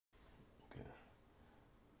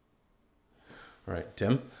All right,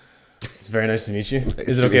 Tim. It's very nice to meet you. Nice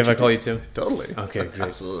Is it to okay meet if I you. call you Tim? Totally. Okay, great.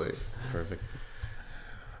 Absolutely. Perfect.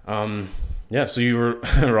 Yeah, so you were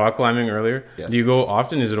rock climbing earlier. Yes. Do you go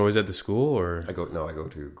often? Is it always at the school or? I go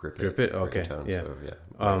to Grip It. Grip It? right in Okay, town, yeah. So,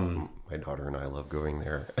 yeah. My daughter and I love going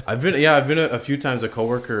there. I've been a few times. A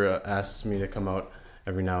coworker asks me to come out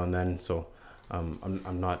every now and then, so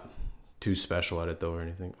I'm not too special at it though or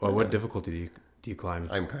anything. Well, what difficulty do you climb?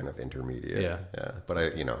 I'm kind of intermediate. Yeah. Yeah. But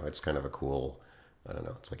it's kind of a cool, I don't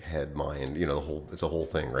know, it's like head, mind, it's a whole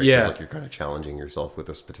thing, right? Yeah. 'Cause, like you're kind of challenging yourself with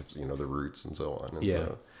this, the roots and so on. And Yeah.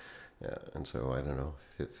 So, yeah. And so, I don't know,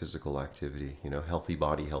 physical activity, healthy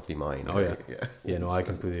body, healthy mind. Oh, yeah. right? Yeah. Yeah, no, I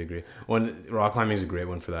completely agree. Rock climbing is a great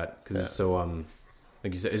one for that because it's so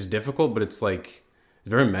like you said, it's difficult, but it's like it's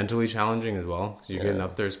very mentally challenging as well. Because you're getting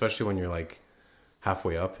up there, especially when you're like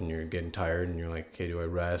halfway up and you're getting tired and you're like, okay, do I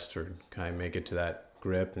rest or can I make it to that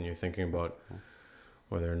grip? And you're thinking about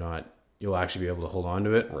whether or not you'll actually be able to hold on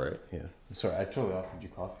to it. Right. Yeah. Sorry, I totally offered you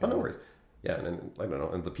coffee. Oh, no worries. Yeah, and then, I don't know,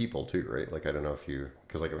 and the people too, right? Like I don't know if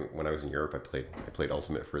because like when I was in Europe, I played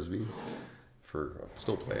ultimate frisbee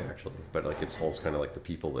still play actually, but like it's almost kind of like the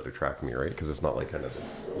people that attract me, right? Because it's not like kind of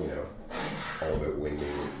this, all about winning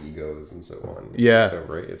egos and so on. Yeah. So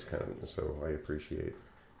right, it's kind of so I appreciate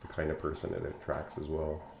the kind of person it attracts as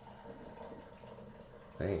well.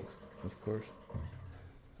 Thanks. Of course.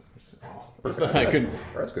 Perfect. I could.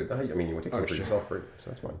 That's good. I mean, you would take some for sure. yourself, right? So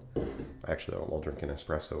that's fine. Actually, I'll drink an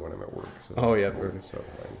espresso when I'm at work. So. Oh yeah, perfect. So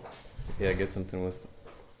fine. Yeah, get something with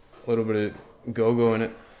a little bit of go in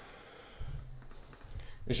it.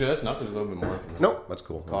 You sure that's enough? There's a little bit more. No, that's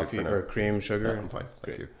cool. I'm good Coffee for now. or cream, sugar. Yeah, I'm fine.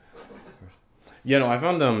 Thank Great. you. Yeah, no, I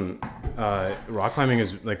found rock climbing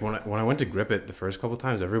is like when I went to Grip It the first couple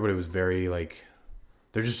times, everybody was very like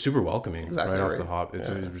they're just super welcoming Exactly right off right. the hop. It's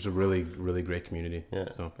a really really great community. Yeah.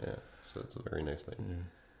 So Yeah. So it's a very nice thing.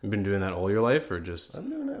 you've been doing that all your life or just I've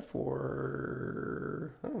been doing that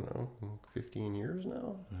for I don't know, 15 years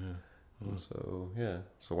now. And so yeah.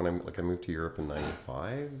 So when I moved to Europe in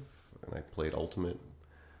 '95 and I played Ultimate.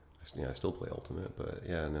 I still play Ultimate, but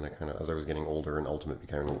yeah. And then I kind of as I was getting older and Ultimate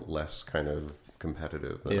became less kind of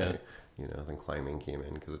competitive. Than then climbing came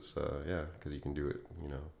in because it's because you can do it.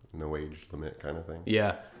 No age limit kind of thing.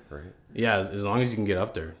 yeah. Right. Yeah, as long as you can get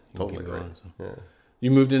up there. You can Totally keep right. going, so. Yeah.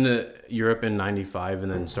 You moved into Europe in '95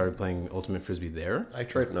 and then started playing Ultimate Frisbee there? I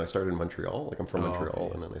started in Montreal. Like I'm from Montreal,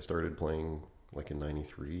 okay. and then I started playing like in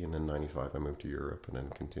 '93, and then '95 I moved to Europe, and then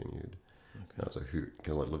continued. That was a hoot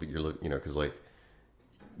because I was living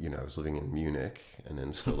in Munich, and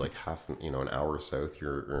then so like an hour south,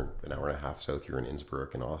 or an hour and a half south, you're in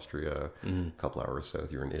Innsbruck in Austria. A couple hours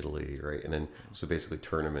south, you're in Italy, right? And then so basically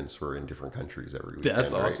tournaments were in different countries every weekend.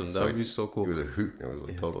 That's right? awesome. That would be so cool. It was a hoot. It was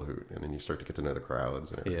a total hoot, and then you start to get to know the crowds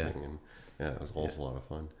and everything, and it was also a lot of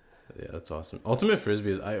fun. Yeah, that's awesome. Ultimate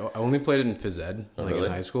Frisbee, I only played it in phys ed, really?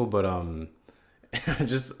 in high school, but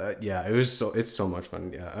it's so much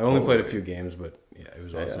fun. Yeah, I only played a few games, but yeah, it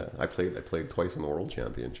was awesome. Yeah, I played twice in the World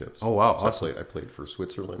Championships. Oh wow, So awesome. I played for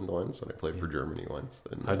Switzerland once, and I played for Germany once.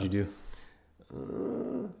 And, How'd you do?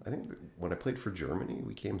 I think when I played for Germany,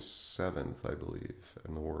 we came 7th, I believe,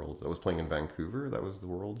 in the Worlds. I was playing in Vancouver. That was the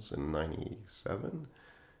Worlds in '97,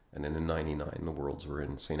 and then in '99, the Worlds were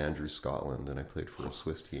in St Andrews, Scotland, and I played for a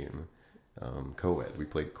Swiss team, co-ed. We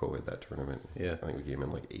played co-ed that tournament. Yeah. I think we came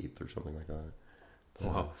in like 8th or something like that.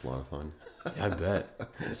 Wow. It's a lot of fun. I bet.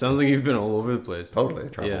 It sounds like you've been all over the place. Totally, I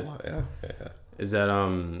travel Yeah. a lot. Yeah. Is that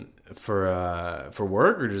for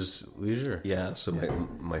work or just leisure? Yeah, so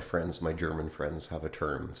my German friends have a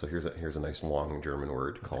term. So here's a nice long German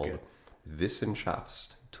word called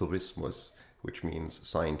Wissenschaftstourismus, which means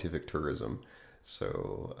scientific tourism.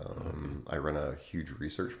 So I run a huge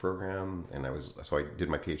research program, and I did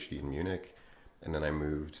my PhD in Munich, and then I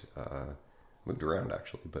moved around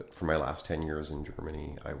actually. But for my last 10 years in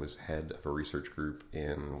Germany, I was head of a research group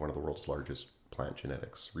in one of the world's largest plant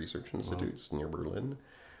genetics research institutes near Berlin.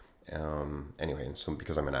 Anyway, and so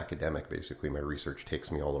because I'm an academic, basically my research takes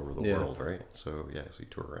me all over the world, right? So you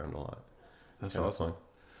tour around a lot. That's Kind of awesome. fun.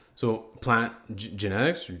 So plant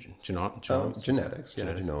genetics or genomics? Genetics,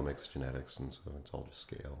 genomics, genetics, and so it's all just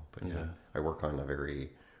scale. But yeah, I work on a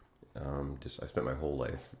very, I spent my whole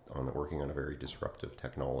life working on a very disruptive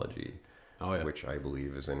technology, which I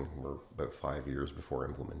believe we're about 5 years before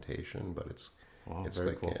implementation, but it's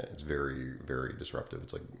very cool. It's very, very disruptive.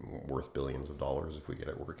 It's like worth billions of dollars if we get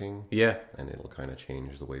it working. Yeah, and it'll kind of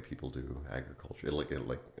change the way people do agriculture.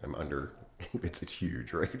 It's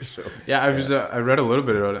huge, right? So yeah. I read a little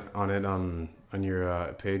bit on it on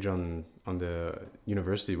your page on the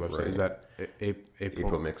university website. Right. Is that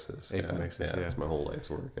Apomixis? Apomixis, yeah. It's my whole life's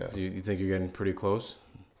work. Yeah. Do you think you're getting pretty close?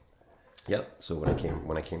 Yep. So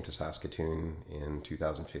when I came to Saskatoon in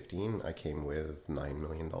 2015, I came with $9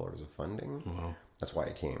 million of funding. Wow. That's why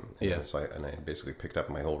I came. And so I basically picked up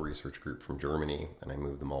my whole research group from Germany and I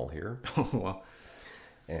moved them all here. Oh, wow.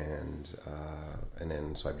 And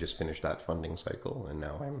then so I've just finished that funding cycle, and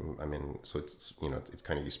now I'm in. So it's it's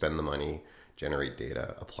kind of, you spend the money, generate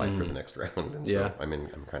data, apply for the next round, and so I'm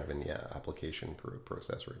kind of in the application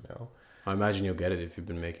process right now. I imagine you'll get it if you've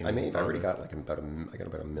been making. I already got like I got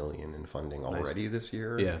about $1 million in funding already this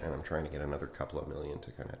year, Yeah. and I'm trying to get another couple of million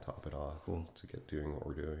to kind of top it off, to get doing what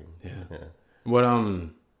we're doing. Yeah.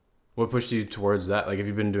 What pushed you towards that? Like, have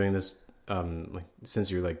you been doing this like since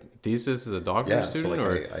your like thesis as a doctoral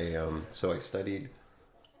student? So I studied.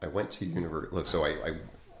 I went to university. Look, so I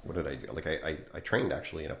what did I do? Like I trained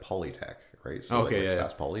actually in a polytech, right? So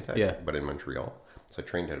SAS Polytech, but in Montreal. So I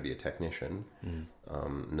trained how to be a technician.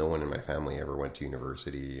 No one in my family ever went to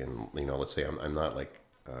university, and let's say I'm not like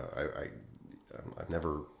I've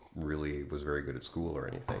never really was very good at school or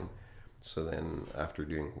anything. So then after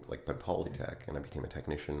doing like Polytech, and I became a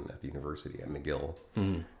technician at the university at McGill,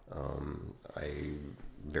 I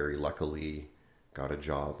very luckily got a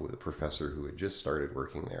job with a professor who had just started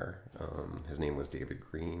working there. His name was David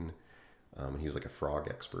Green. He was like a frog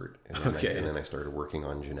expert. And then I started working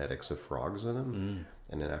on genetics of frogs with him.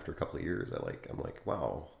 And then after a couple of years, I'm like,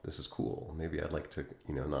 wow, this is cool. Maybe I'd like to,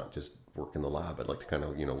 not just work in the lab. I'd like to kind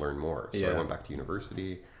of, learn more. So I went back to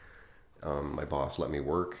university. My boss let me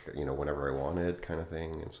work, whenever I wanted, kind of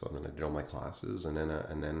thing. And so then I did all my classes, and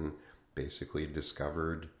then basically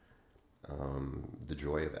discovered the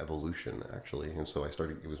joy of evolution, actually. And so I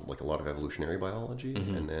started. It was like a lot of evolutionary biology,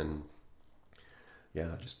 and then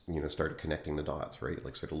just started connecting the dots, right?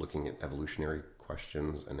 Like started looking at evolutionary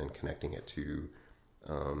questions, and then connecting it to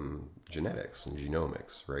genetics and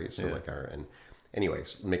genomics, right? So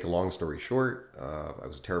anyways, make a long story short, I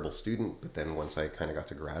was a terrible student, but then once I kind of got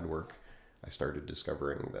to grad work, I started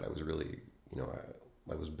discovering that I was really,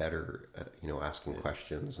 I was better at, asking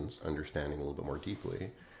questions and understanding a little bit more deeply.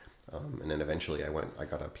 And then eventually I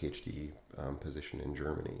got a PhD position in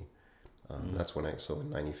Germany. That's when so in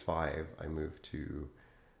 95, I moved to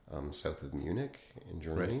south of Munich in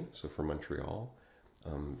Germany, so from Montreal.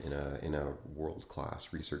 In a world-class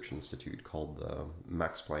research institute called the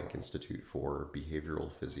Max Planck Institute for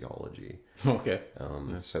Behavioral Physiology. Okay.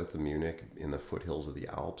 South of Munich, in the foothills of the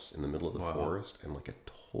Alps, in the middle of the forest, and like a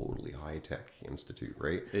totally high-tech institute,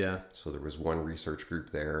 right? Yeah. So there was one research group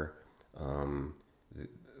there.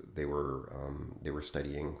 They were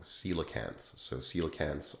studying coelacanths. So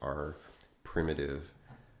coelacanths are primitive,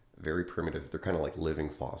 very primitive. They're kind of like living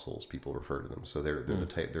fossils. People refer to them. So they're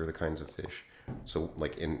the kinds of fish. So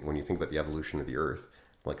like when you think about the evolution of the Earth,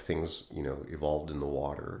 like things evolved in the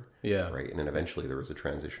water, right, and then eventually there was a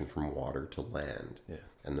transition from water to land,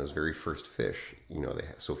 and those very first fish,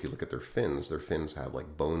 so if you look at their fins have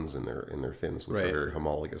like bones in their fins, which are very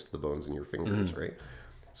homologous to the bones in your fingers, right?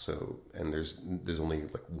 So, and there's only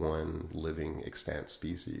like one living extant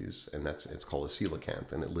species, and it's called a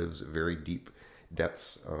coelacanth, and it lives at very deep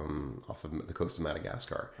depths off of the coast of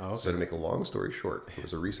Madagascar. Oh, okay. So to make a long story short, there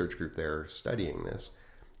was a research group there studying this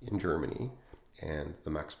in Germany, and the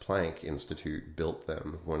Max Planck Institute built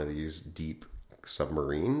them one of these deep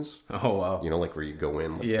submarines. Oh, wow. Like where you go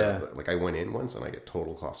in. Like I went in once and I get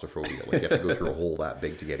total claustrophobia. Like you have to go through a hole that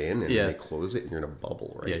big to get in, and then they close it and you're in a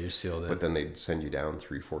bubble, right? Yeah, you're sealed in. But then they'd send you down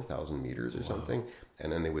 3,000-4,000 meters or something,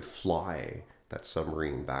 and then they would fly that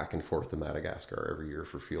submarine back and forth to Madagascar every year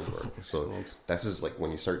for field work. So this is like when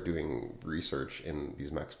you start doing research in these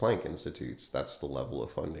Max Planck Institutes, that's the level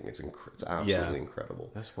of funding. It's absolutely incredible.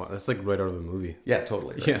 That's like right out of a movie. Yeah,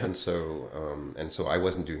 totally. Right? Yeah. And so I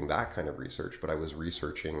wasn't doing that kind of research, but I was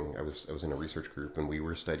researching. I was in a research group, and we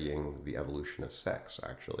were studying the evolution of sex,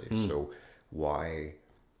 actually. So why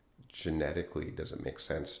genetically does it make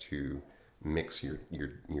sense to mix your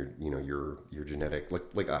genetic,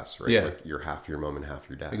 like us, right? Yeah. Like you're half your mom and half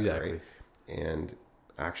your dad, exactly. Right? And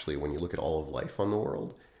actually, when you look at all of life on the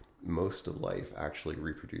world, most of life actually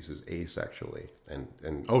reproduces asexually.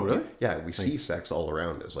 And oh, really? Yeah, we see sex all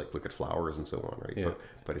around us. Like look at flowers and so on, right? Yeah.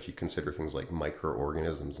 But if you consider things like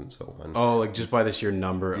microorganisms and so on. Oh, like just by the sheer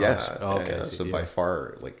number. So by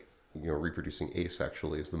far, like reproducing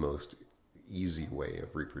asexually is the most easy way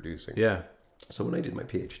of reproducing. Yeah. So when I did my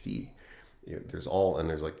PhD, there's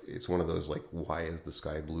it's one of those like, why is the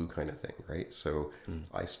sky blue kind of thing, right? So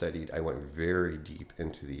I went very deep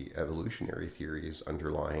into the evolutionary theories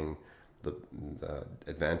underlying the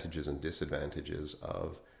advantages and disadvantages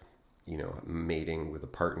of mating with a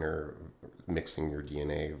partner, mixing your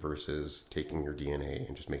DNA versus taking your DNA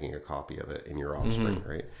and just making a copy of it in your offspring,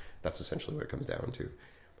 right? That's essentially what it comes down to.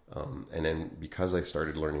 And then because I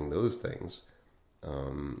started learning those things,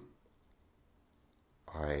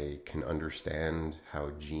 I can understand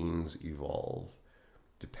how genes evolve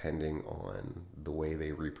depending on the way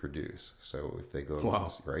they reproduce. So if they go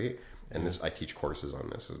right, and this I teach courses on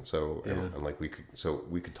this, and so and like we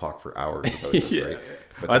could talk for hours about this, right?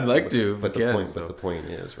 But I'd like to, but the point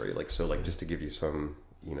is, right? Like so, like just to give you some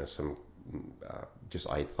just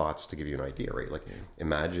thoughts to give you an idea, right? Like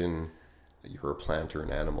imagine you're a plant or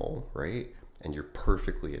an animal, right? And you're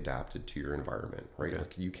perfectly adapted to your environment, right?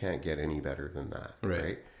 Like you can't get any better than that,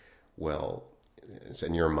 right? Well,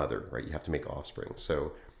 and you're a mother, right? You have to make offspring.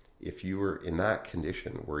 So if you were in that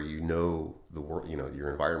condition where the world,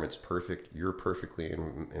 your environment's perfect, you're perfectly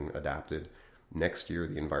adapted, next year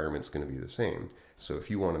the environment's going to be the same. So if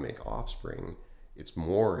you want to make offspring, it's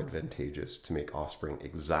more advantageous to make offspring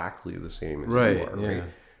exactly the same as you are, right?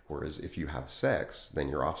 Whereas if you have sex, then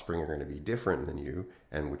your offspring are going to be different than you,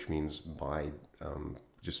 and which means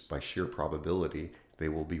just by sheer probability, they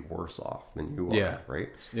will be worse off than you are, right?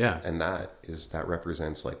 Yeah. And that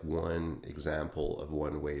represents like one example of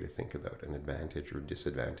one way to think about an advantage or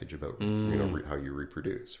disadvantage about how you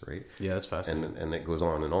reproduce, right? Yeah, that's fascinating. And it goes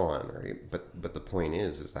on, right? But the point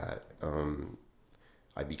is that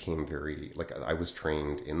I became I was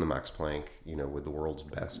trained in the Max Planck, with the world's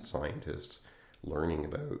best scientists, learning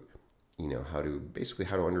about how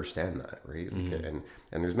to understand that, right? And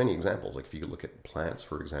there's many examples. Like if you look at plants,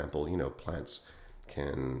 for example, plants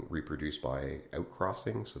can reproduce by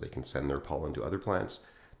outcrossing, so they can send their pollen to other plants.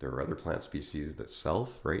 There are other plant species that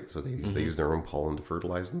self, right? So they use their own pollen to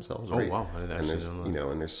fertilize themselves, right? Oh wow, I didn't actually know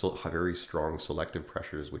that. And there's very strong selective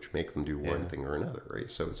pressures which make them do one thing or another, right?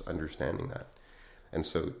 So it's understanding that. And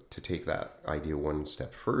so to take that idea one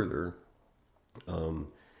step further,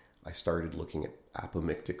 I started looking at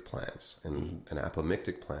apomictic plants, and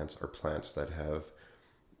apomictic plants are plants that have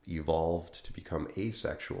evolved to become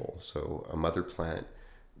asexual. So a mother plant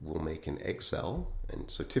will make an egg cell, and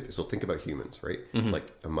so think about humans, right?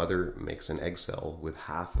 Like a mother makes an egg cell with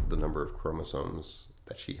half of the number of chromosomes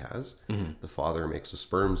that she has. The father makes a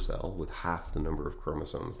sperm cell with half the number of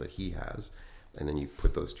chromosomes that he has, and then you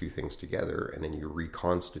put those two things together, and then you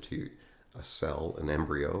reconstitute a cell, an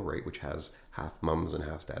embryo, right, which has half mom's and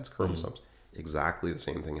half dad's chromosomes. Exactly the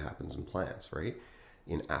same thing happens in plants, right?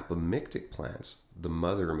 In apomictic plants, the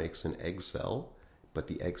mother makes an egg cell, but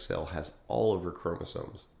the egg cell has all of her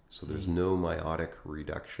chromosomes. So there's no meiotic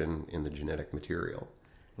reduction in the genetic material.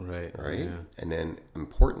 Right. Yeah. And then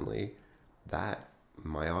importantly, that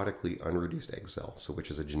meiotically unreduced egg cell, so which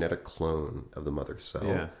is a genetic clone of the mother's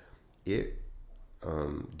cell, it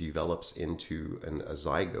develops into a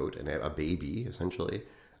zygote and a baby, essentially,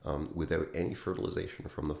 without any fertilization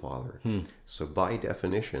from the father. So by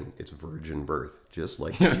definition, it's virgin birth, just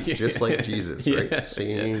like Jesus, right?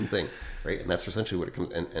 Same thing, right? And that's essentially what it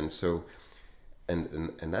comes. And so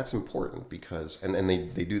that's important because and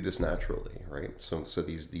they do this naturally, right? So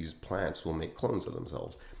these plants will make clones of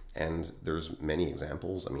themselves. And there's many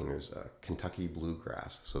examples. I mean, there's Kentucky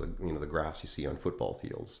bluegrass. So the grass you see on football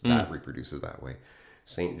fields that reproduces that way.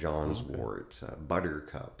 St. John's wort,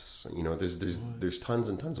 buttercups. There's tons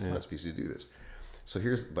and tons of plant species who do this. So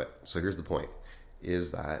here's the point: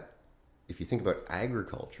 is that if you think about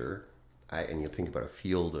agriculture, and you think about a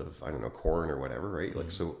field of corn or whatever, right?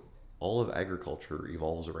 Like so, all of agriculture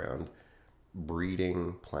evolves around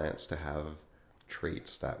breeding plants to have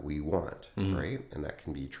traits that we want, right? And that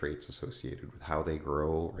can be traits associated with how they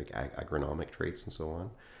grow, like agronomic traits and so on,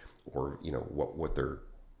 or what their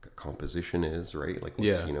composition is, right? Like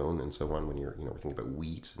and so on. When you're we're thinking about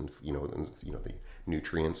wheat and the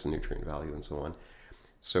nutrients and nutrient value and so on.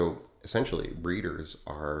 So essentially, breeders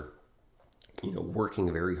are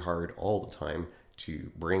working very hard all the time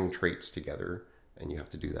to bring traits together, and you have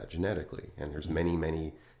to do that genetically. And there's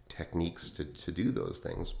many techniques to do those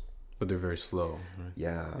things. But they're very slow, right?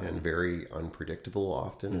 Yeah, and very unpredictable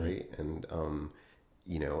often, right? And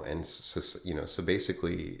and so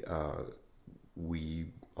basically,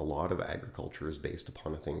 a lot of agriculture is based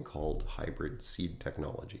upon a thing called hybrid seed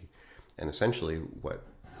technology, and essentially,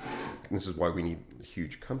 this is why we need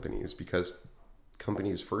huge companies, because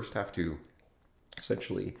companies first have to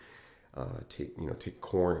essentially take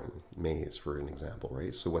corn, maize for an example,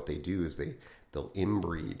 right? So what they do is they'll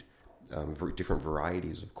inbreed different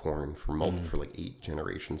varieties of corn for for like 8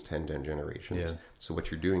 generations, 10 generations. Yeah. So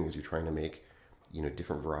what you're doing is you're trying to make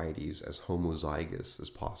different varieties as homozygous as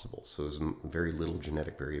possible. So there's very little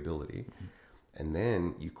genetic variability. And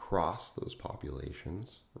then you cross those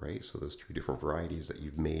populations, right? So those 2 different varieties that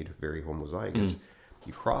you've made very homozygous,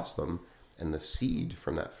 you cross them, and the seed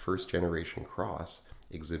from that first generation cross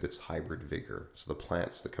exhibits hybrid vigor. So the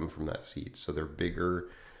plants that come from that seed, so they're bigger,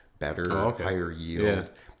 better, higher yield. Yeah.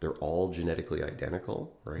 They're all genetically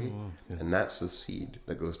identical, right? And that's the seed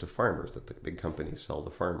that goes to farmers that the big companies sell to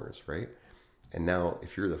farmers, right? And now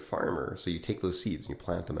if you're the farmer, so you take those seeds and you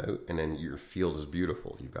plant them out, and then your field is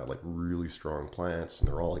beautiful. You've got like really strong plants and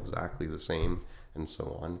they're all exactly the same and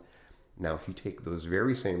so on. Now, if you take those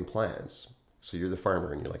very same plants, so you're the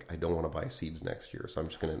farmer and you're like, I don't want to buy seeds next year, so I'm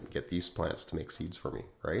just going to get these plants to make seeds for me,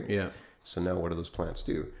 right? Yeah. So now what do those plants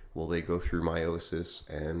do? Well, they go through meiosis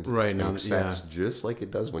and sex, just like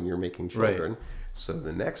it does when you're making children. Right. So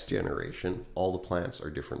the next generation, all the plants are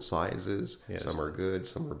different sizes. Yes. Some are good,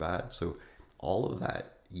 some are bad. So all of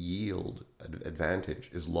that yield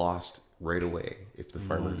advantage is lost right away if the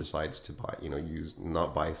farmer decides to buy,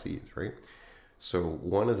 not buy seeds, right? So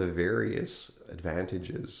one of the various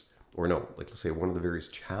advantages, let's say one of the various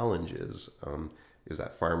challenges is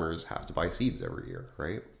that farmers have to buy seeds every year,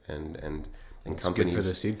 right? And it's companies, good for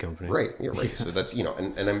the seed companies, right? Yeah, right. So that's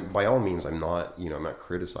and I'm, by all means, I'm not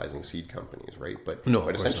criticizing seed companies, right? But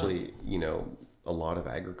essentially, a lot of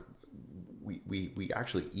we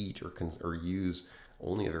actually eat or use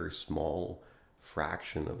only a very small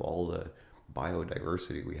fraction of all the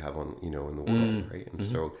biodiversity we have on in the world, right? And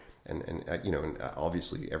so and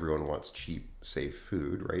obviously everyone wants cheap, safe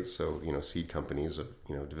food, right? So seed companies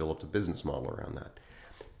have developed a business model around that.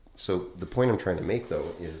 So the point I'm trying to make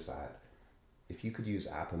though is that if you could use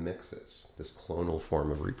apomixis, this clonal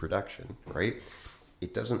form of reproduction, right?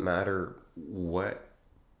 It doesn't matter what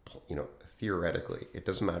theoretically, it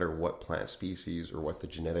doesn't matter what plant species or what the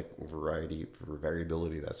genetic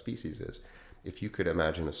variability of that species is. If you could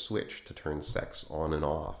imagine a switch to turn sex on and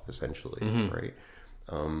off, essentially, right?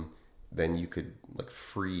 Then you could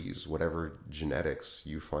freeze whatever genetics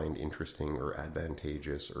you find interesting or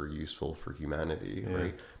advantageous or useful for humanity,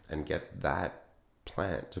 right? And get that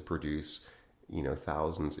plant to produce,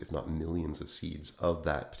 thousands, if not millions of seeds of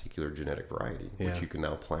that particular genetic variety, which you can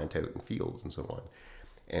now plant out in fields and so on.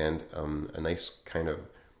 And a nice kind of,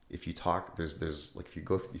 if you talk, there's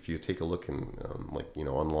if you take a look in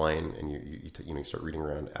online and you start reading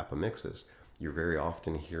around apomixis, you very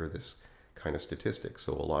often hear this kind of statistic.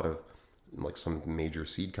 So a lot of some major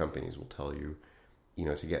seed companies will tell you,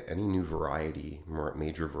 to get any new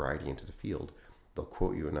major variety into the field, they'll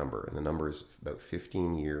quote you a number, and the number is about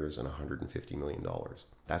 15 years and $150 million.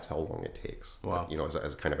 That's how long it takes. Wow.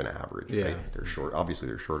 As kind of an average. Yeah. Right? They're short. Obviously,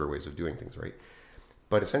 there's shorter ways of doing things, right?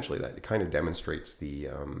 But essentially, that it kind of demonstrates the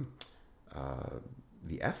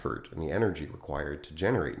effort and the energy required to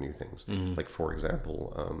generate new things. Like for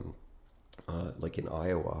example, like in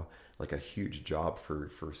Iowa, like a huge job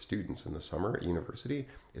for students in the summer at university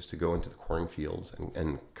is to go into the cornfields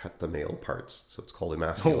and cut the male parts. So it's called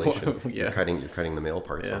emasculation. You're cutting the male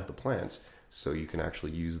parts off the plants so you can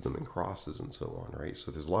actually use them in crosses and so on, right?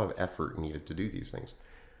 So there's a lot of effort needed to do these things.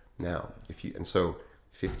 Now, so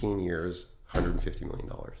 15 years, $150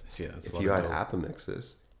 million. Yeah, if you had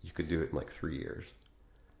apomixis, you could do it in 3 years.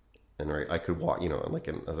 And I could walk, we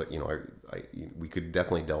could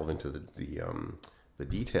definitely delve into the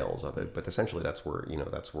details of it, but essentially that's where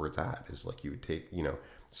it's at. Is you would take,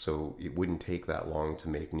 so it wouldn't take that long to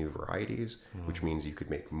make new varieties, which means you could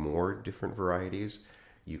make more different varieties.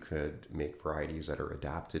 You could make varieties that are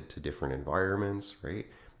adapted to different environments, right?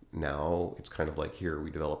 Now it's kind of like, here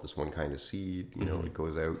we develop this one kind of seed, it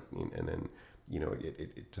goes out and then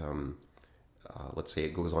let's say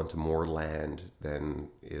it goes onto more land than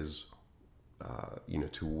is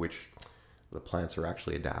to which the plants are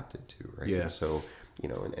actually adapted to, right? Yeah. And so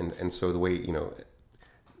and so the way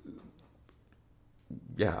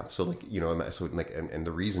and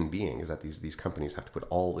the reason being is that these companies have to put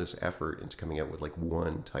all this effort into coming out with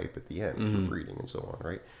one type at the end for breeding and so on,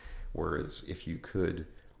 right? Whereas if you could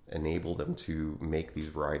enable them to make these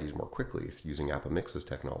varieties more quickly using apomixis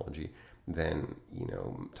technology, then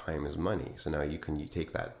time is money. So now you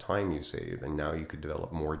take that time you save, and now you could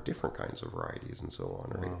develop more different kinds of varieties and so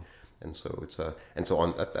on, right? Wow. And so it's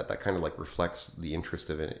that kind of reflects the interest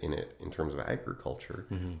of it in terms of agriculture.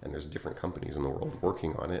 And there's different companies in the world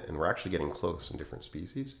working on it, and we're actually getting close in different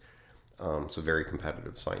species. So very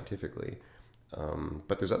competitive scientifically.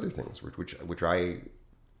 But there's other things which I,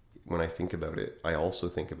 when I think about it, I also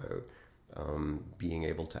think about being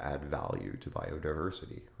able to add value to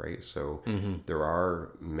biodiversity, right? So there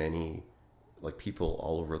are many, people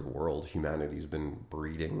all over the world, humanity's been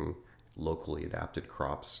breeding locally adapted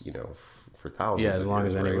crops, for thousands of years. Yeah, as long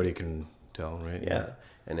as anybody can tell, right? Yeah.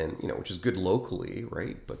 And then, which is good locally,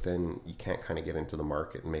 right? But then you can't kind of get into the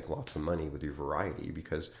market and make lots of money with your variety,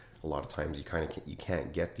 because a lot of times you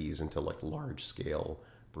can't get these into large scale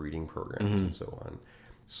breeding programs and so on.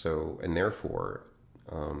 So, and therefore,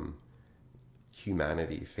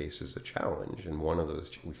 humanity faces a challenge, and one of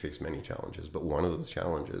those, we face many challenges, but one of those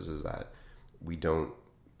challenges is that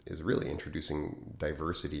is really introducing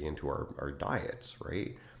diversity into our diets,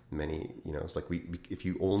 right? Many, it's like if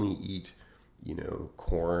you only eat,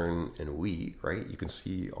 corn and wheat, right, you can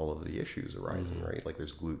see all of the issues arising, right? Like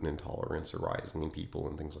there's gluten intolerance arising in people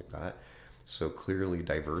and things like that. So clearly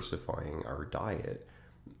diversifying our diet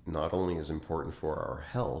not only is important for our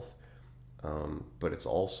health, but it's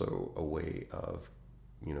also a way of,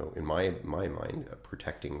 in my mind,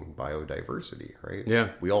 protecting biodiversity, right? Yeah.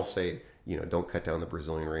 We all say, don't cut down the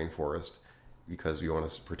Brazilian rainforest because we want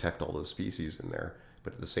to protect all those species in there.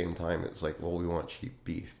 But at the same time, it's like, well, we want cheap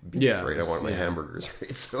beef, right? I want my hamburgers,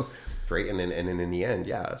 right? So, right, and then in the end,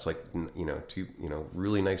 it's like, two,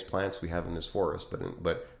 really nice plants we have in this forest,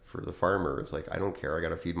 but for the farmer, it's like, I don't care, I got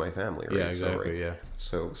to feed my family, right? Yeah, exactly.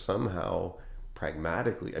 So somehow,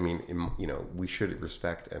 pragmatically, I mean, we should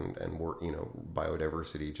respect and work,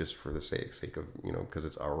 biodiversity just for the sake of, because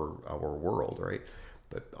it's our world, right?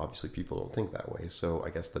 But obviously people don't think that way. So I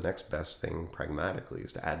guess the next best thing pragmatically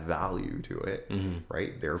is to add value to it,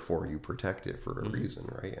 right? Therefore you protect it for a reason,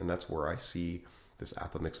 right? And that's where I see this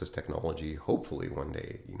Apomixis technology hopefully one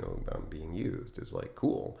day, being used is like,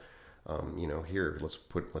 cool. Here,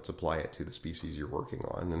 let's apply it to the species you're working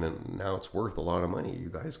on. And then now it's worth a lot of money. You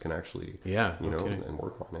guys can actually, and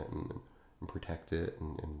work on it and protect it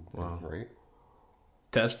and right?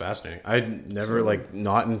 That's fascinating. I'd never,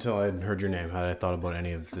 not until I'd heard your name had I thought about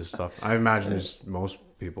any of this stuff. I imagine it's most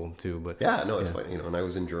people too, but... it's funny, and I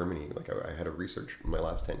was in Germany, I had a research my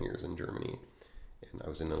last 10 years in Germany, and I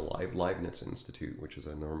was in a Leibniz Institute, which is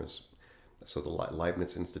enormous. So the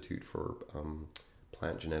Leibniz Institute for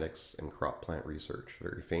Plant Genetics and Crop Plant Research,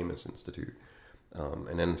 very famous institute.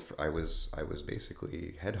 And then I was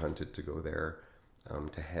basically headhunted to go there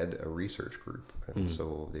to head a research group. And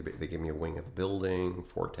so they gave me a wing of a building,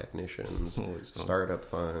 4 technicians, startup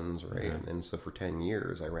funds, right? Yeah. And so for 10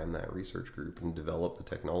 years, I ran that research group and developed the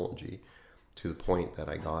technology to the point that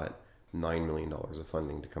I got $9 million of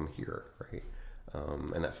funding to come here, right?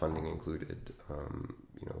 And that funding included,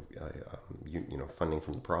 funding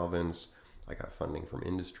from the province. I got funding from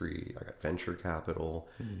industry. I got venture capital.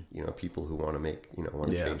 People who want to make,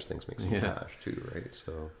 want to change things, make some cash too, right?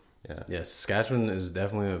 So. Yeah, Saskatchewan is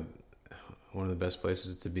definitely one of the best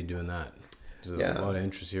places to be doing that. There's a lot of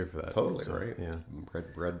interest here for that. Totally, right? Yeah,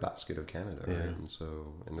 bread basket of Canada, right?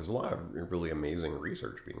 And there's a lot of really amazing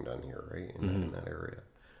research being done here, right? In that area.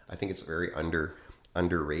 I think it's very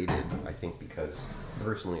underrated. I think because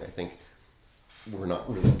personally, I think we're not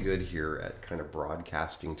really good here at kind of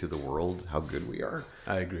broadcasting to the world how good we are.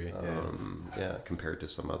 I agree. Compared to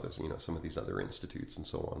some others, some of these other institutes and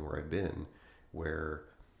so on where I've been, where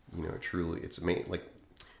truly it's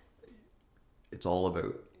it's all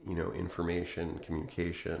about information,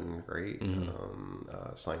 communication, right?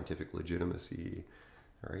 Scientific legitimacy,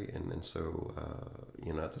 right? And so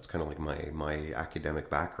that's kind of like my academic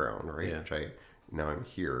background, right? Which now I'm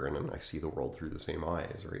here and I see the world through the same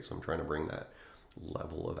eyes, right? So I'm trying to bring that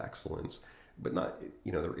level of excellence, but not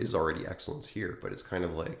there is already excellence here, but it's kind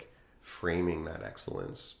of like framing that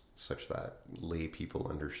excellence such that lay people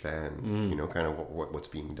understand, kind of what's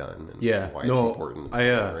being done and why it's important.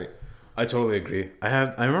 Right? I totally agree.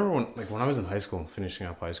 I remember when I was in high school, finishing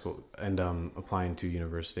up high school and applying to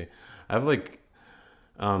university, I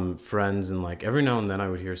have friends, and every now and then I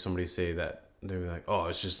would hear somebody say that they were like, "Oh,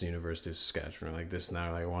 it's just the University of Saskatchewan," or like this and that,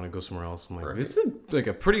 or like I want to go somewhere else. I'm like, right. It's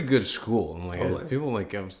a pretty good school. I'm like, totally. People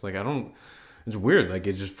I was like, I don't. It's weird. Like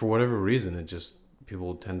it just for whatever reason, it just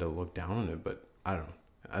people tend to look down on it, but I don't know.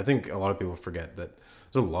 I think a lot of people forget that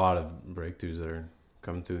there's a lot of breakthroughs that are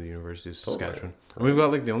coming through the University of Saskatchewan. Totally. And we've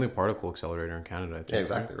got the only particle accelerator in Canada, I think. Yeah,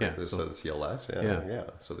 exactly. Right? Yeah, so the CLS, yeah.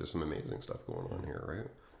 So there's some amazing stuff going on here, right?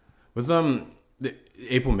 With the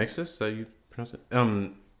apomixis, that you pronounce it,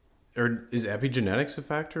 or is epigenetics a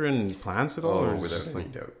factor in plants at all? Oh, without any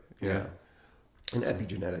doubt. Yeah. And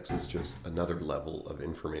epigenetics is just another level of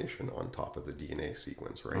information on top of the DNA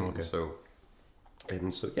sequence, right? Oh, okay.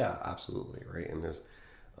 And so, yeah, absolutely, right? And there's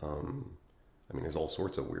there's all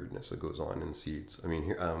sorts of weirdness that goes on in seeds. I mean,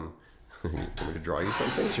 here, you want me to draw you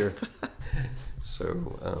something? Sure.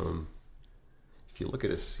 So, if you look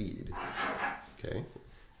at a seed, okay,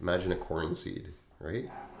 imagine a corn seed, right?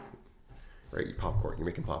 Right, popcorn. You're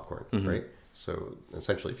making popcorn, right? So,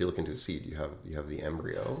 essentially, if you look into a seed, you have the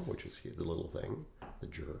embryo, which is here, the little thing, the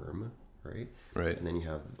germ, right? Right. And then you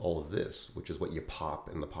have all of this, which is what you pop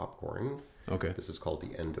in the popcorn. Okay. This is called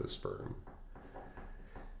the endosperm.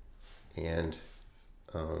 And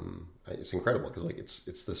it's incredible because like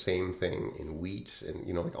it's the same thing in wheat and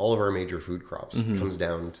like all of our major food crops comes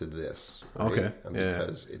down to this, right? Okay.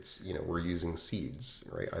 Because it's we're using seeds,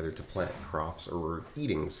 right, either to plant crops or we're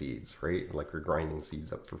eating seeds, right, like we're grinding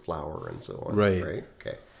seeds up for flour and so on, right?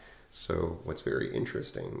 Okay. So what's very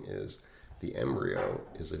interesting is the embryo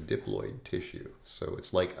is a diploid tissue, so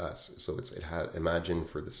it's like us. So imagine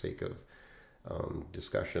for the sake of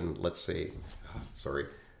discussion, let's say, sorry.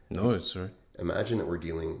 No, it's sorry. Imagine that we're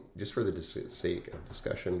dealing, just for the sake of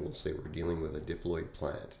discussion, we'll say we're dealing with a diploid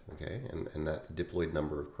plant, okay? And that the diploid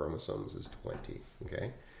number of chromosomes is 20,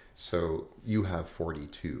 okay? So you have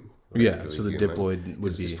 42. Right? Yeah, so the diploid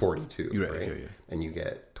would be 42, right? Okay, yeah. And you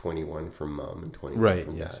get 21 from mom and 21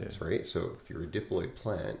 from dad, yes. right? So if you're a diploid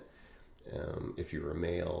plant, if you're a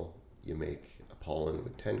male, you make a pollen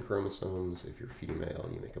with 10 chromosomes. If you're female,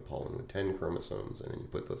 you make a pollen with 10 chromosomes, and then you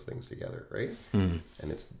put those things together, right? And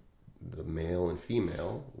it's the male and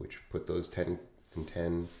female which put those 10 and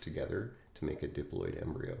 10 together to make a diploid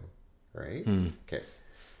embryo, right? Okay.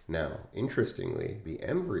 Now, interestingly, the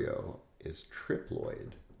embryo is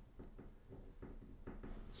triploid.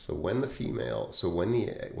 So when the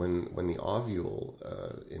ovule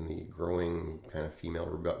in the growing kind of female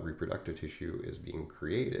reproductive tissue is being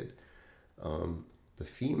created, the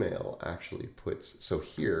female actually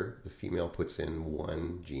here the female puts in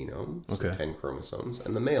one genome, so 10 chromosomes,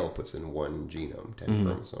 and the male puts in one genome, 10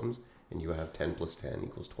 chromosomes, and you have 10 plus 10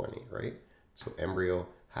 equals 20, right? So embryo,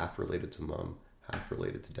 half related to mom, half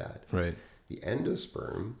related to dad. Right. The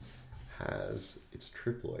endosperm it's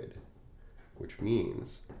triploid, which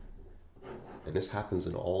means, and this happens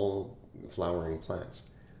in all flowering plants,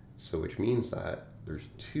 so which means that there's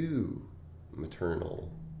two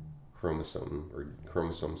maternal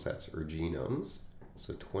chromosome sets or genomes,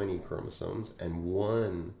 so 20 chromosomes, and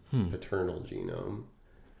one paternal genome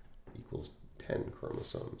equals 10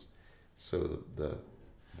 chromosomes. So the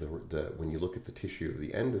when you look at the tissue of the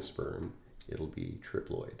endosperm, it'll be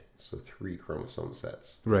triploid, so 3 chromosome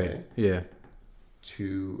sets. Right. Okay? Yeah.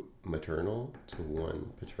 2 maternal to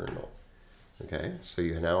 1 paternal. Okay, so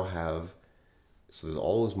you now have. So there's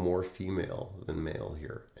always more female than male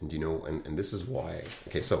here. And and this is why.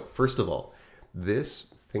 Okay, so first of all,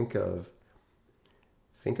 think of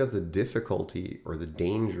the difficulty or the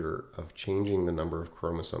danger of changing the number of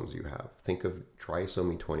chromosomes you have. Think of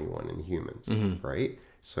trisomy 21 in humans, right?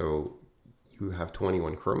 So you have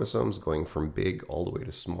 21 chromosomes going from big all the way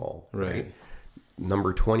to small, right?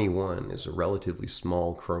 Number 21 is a relatively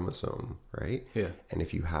small chromosome, right? Yeah. And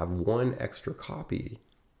if you have one extra copy,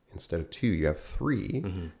 instead of 2, you have 3,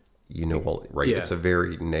 right? Yeah. It's a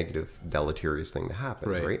very negative, deleterious thing that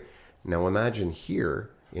happens, right? Now imagine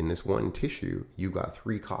here, in this one tissue, you got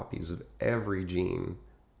 3 copies of every gene,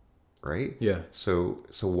 right? Yeah. So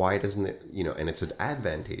why doesn't it, and it's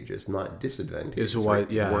advantageous, not disadvantageous. So why,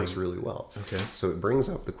 right? It works really well. Okay. So it brings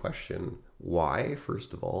up the question, why,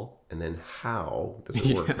 first of all, and then how does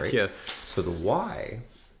it work, right? Yeah. So the why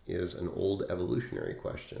is an old evolutionary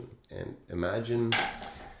question. And imagine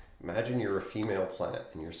you're a female plant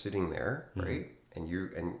and you're sitting there, right? And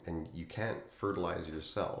you can't fertilize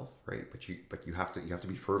yourself, right? But you have to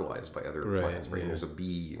be fertilized by other plants, right? Yeah. And there's a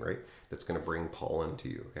bee, right, that's going to bring pollen to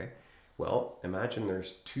you, okay? Well, imagine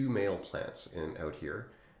there's 2 male plants out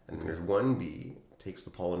here, and then there's one bee takes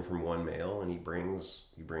the pollen from one male and he brings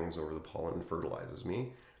over the pollen and fertilizes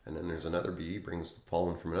me. And then there's another bee brings the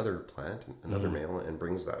pollen from another plant, another male, and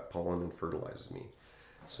brings that pollen and fertilizes me.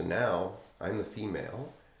 So now I'm the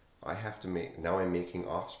female. I'm making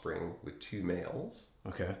offspring with 2 males.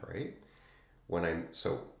 Okay. Right?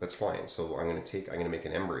 So that's fine. So I'm going to make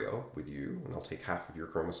an embryo with you, and I'll take half of your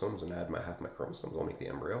chromosomes and add half my chromosomes. I'll make the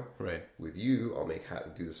embryo. Right. With you, I'll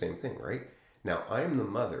do the same thing, right? Now I'm the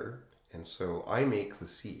mother, and so I make the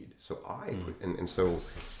seed. So so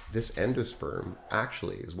this endosperm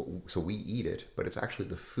actually is so we eat it, but it's actually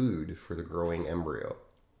the food for the growing embryo.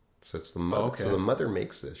 So it's the mother. Okay. So the mother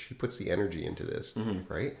makes this. She puts the energy into this,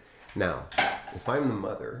 right? Now, if I'm the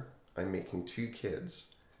mother, I'm making 2 kids,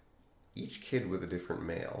 each kid with a different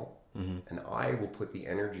male, and I will put the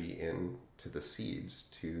energy into the seeds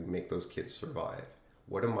to make those kids survive.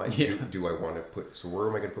 What am I do I want to put? So where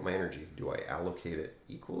am I going to put my energy? Do I allocate it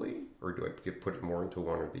equally, or do I put it more into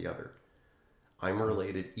one or the other? I'm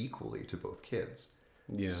related equally to both kids.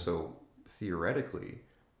 Yeah. So theoretically,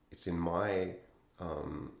 it's in my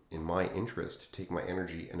interest to take my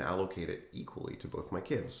energy and allocate it equally to both my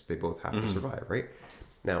kids. They both have to survive, right?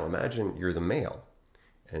 Now imagine you're the male,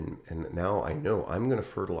 and now I know I'm going to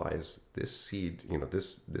fertilize this seed,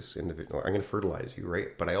 this individual. I'm going to fertilize you,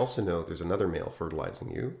 right? But I also know there's another male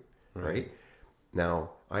fertilizing you, right?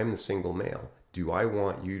 Now I'm the single male. do I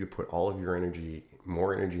want you to put all of your energy,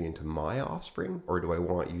 more energy into my offspring, or do I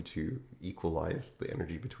want you to equalize the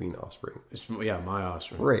energy between offspring? My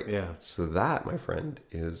offspring. Right. Yeah. So that, my friend,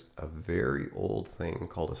 is a very old thing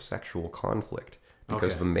called a sexual conflict.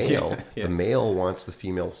 Because the male wants the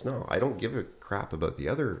female. No, I don't give a crap about the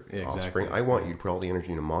other offspring. I want you to put all the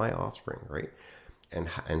energy into my offspring, right?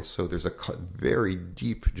 And so there's a very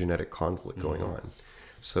deep genetic conflict going on.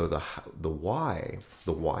 So the why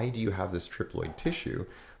do you have this triploid tissue?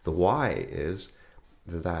 The why is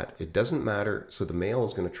that it doesn't matter. So the male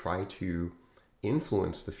is going to try to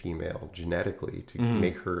influence the female genetically to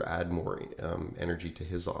make her add more energy to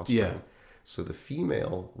his offspring. Yeah. So the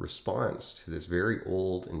female response to this very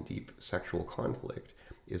old and deep sexual conflict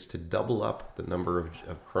is to double up the number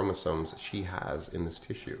of chromosomes she has in this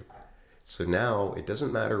tissue. So now it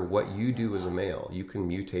doesn't matter what you do as a male. You can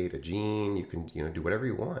mutate a gene, you can do whatever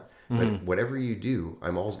you want. But whatever you do,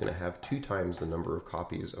 I'm always going to have 2 times the number of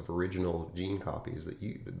copies of original gene copies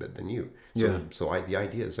than you. So the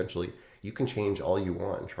idea is essentially you can change all you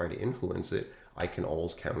want and try to influence it. I can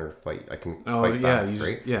always fight. I can fight back,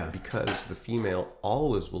 right? Because the female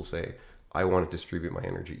always will say, I want to distribute my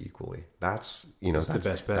energy equally. That's the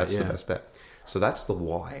best bet. That's the best bet. So that's the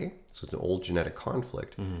why. So it's an old genetic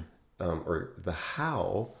conflict. Or the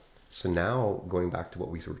how. So now going back to what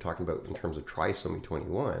we were talking about in terms of trisomy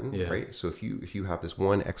 21, right? So if you have this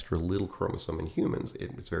one extra little chromosome in humans,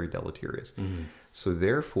 it's very deleterious. So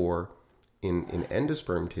therefore, in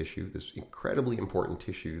endosperm tissue, this incredibly important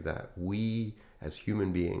tissue that we as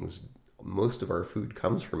human beings, most of our food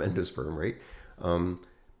comes from endosperm, right? And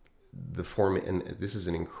this is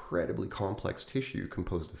an incredibly complex tissue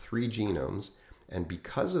composed of 3 genomes, and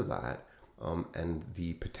because of that, and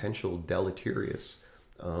the potential deleterious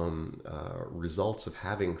results of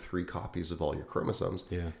having 3 copies of all your chromosomes.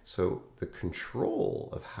 So the control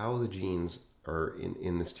of how the genes are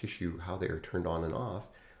in this tissue, how they are turned on and off,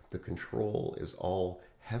 the control is all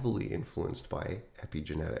heavily influenced by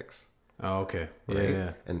epigenetics. Oh, okay.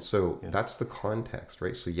 Right? And so that's the context,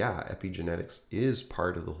 right? So epigenetics is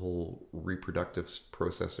part of the whole reproductive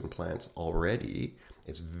process in plants already.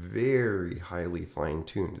 It's very highly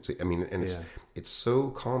fine-tuned. It's so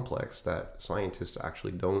complex that scientists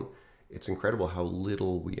actually don't. It's incredible how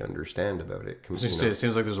little we understand about it. It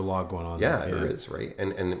seems like there's a lot going on. There is, right?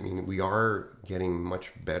 And I mean, we are getting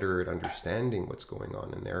much better at understanding what's going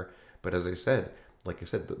on in there. But as I said,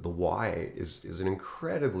 the why is an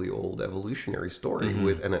incredibly old evolutionary story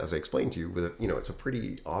and as I explained to you, it's a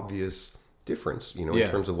pretty obvious difference, in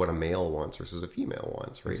terms of what a male wants versus a female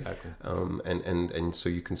wants, right? Exactly. And so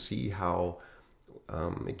you can see how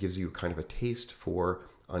it gives you kind of a taste for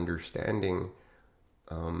understanding.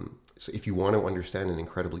 So if you want to understand an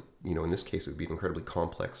incredibly, in this case, it would be an incredibly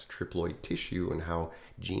complex triploid tissue and how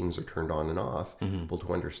genes are turned on and off. Well,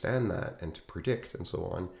 to understand that and to predict and so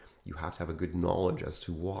on, you have to have a good knowledge as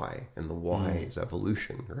to why, and the why is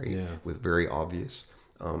evolution, right? Yeah. With very obvious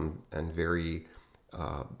and very,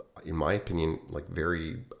 in my opinion,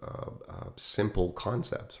 very simple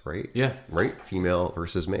concepts, right? Yeah. Right? Female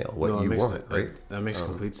versus male, what you want, right? That makes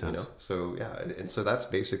complete sense. So, and so that's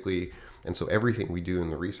basically, and so everything we do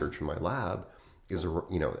in the research in my lab is,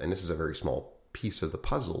 and this is a very small piece of the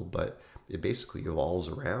puzzle, but it basically evolves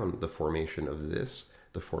around the formation of this,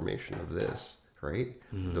 right?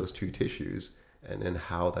 Those 2 tissues, and then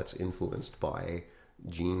how that's influenced by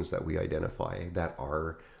genes that we identify that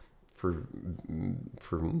are, for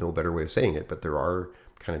no better way of saying it, but there are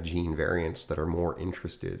kind of gene variants that are more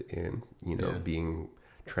interested in, being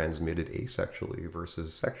transmitted asexually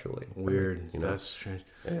versus sexually. Weird. That's strange.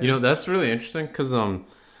 Yeah. That's really interesting because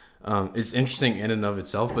it's interesting in and of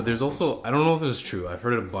itself, but there's also, I don't know if this is true, I've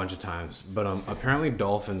heard it a bunch of times, but apparently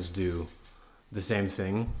dolphins do the same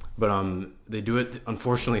thing, but they do it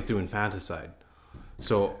unfortunately through infanticide.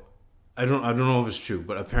 So I don't know if it's true,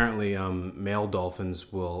 but apparently male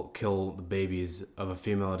dolphins will kill the babies of a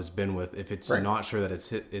female it has been with if it's not sure that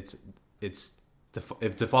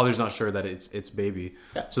if the father's not sure that it's baby.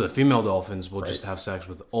 Yeah. So the female dolphins will just have sex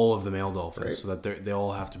with all of the male dolphins, so that they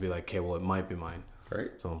all have to be like, okay, well, it might be mine.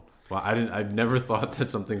 Right. So I'd never thought that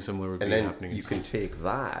something similar would be happening. And then you can take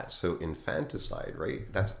that, so infanticide,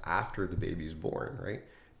 right? That's after the baby's born, right?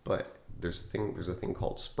 But there's a thing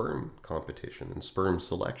called sperm competition and sperm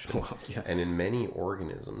selection. Wow, yeah. And in many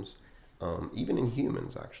organisms, even in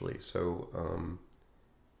humans actually. So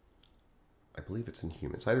I believe it's in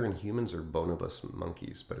humans. It's either in humans or bonobos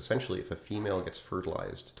monkeys. But essentially, if a female gets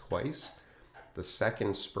fertilized twice, the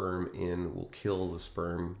second sperm in will kill the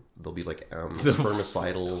sperm. There'll be like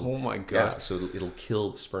spermicidal. Oh my god! Yeah, so it'll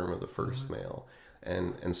kill the sperm of the first male,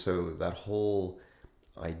 and so that whole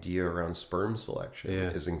idea around sperm selection Yeah.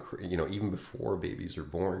 is even before babies are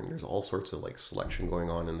born, there's all sorts of like selection going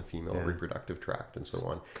on in the female reproductive tract and so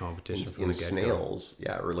on. Competition from in the get-go. snails,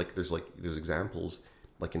 or like there's examples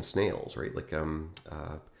like in snails, right? Like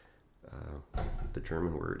the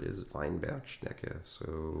German word is Weinbergschnecke.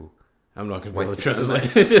 So I'm not going to be able to it's translate.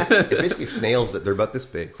 it's basically snails that they're about this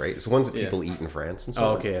big, right? It's the ones that people eat in France and so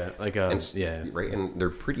on. Okay, Right, and they're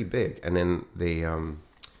pretty big, and then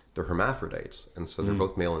they're hermaphrodites, and so they're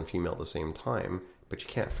both male and female at the same time. But you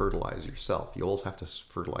can't fertilize yourself; you always have to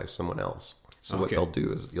fertilize someone else. So what they'll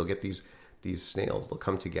do is you'll get these snails. They'll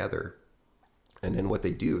come together, and then what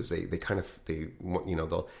they do is they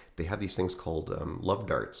have these things called love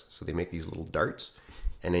darts. So they make these little darts,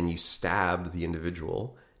 and then you stab the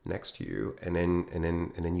individual next to you, and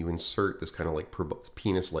then you insert this kind of like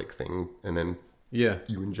penis-like thing, and then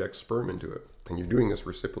you inject sperm into it, and you're doing this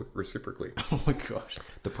reciprocally. Oh my gosh!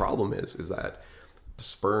 The problem is that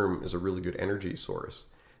sperm is a really good energy source.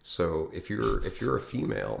 So if you're a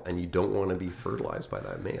female and you don't want to be fertilized by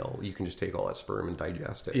that male, you can just take all that sperm and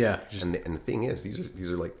digest it. Yeah. And the thing is, these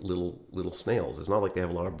are like little snails. It's not like they have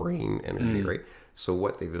a lot of brain energy, right? So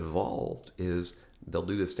what they've evolved is they'll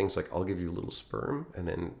do this things like, I'll give you a little sperm, and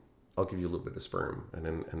then I'll give you a little bit of sperm, and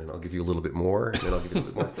then I'll give you a little bit more, and then I'll give you a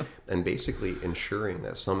little bit more, and basically ensuring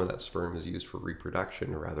that some of that sperm is used for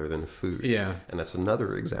reproduction rather than food. Yeah. And that's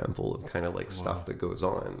another example of kind of like stuff that goes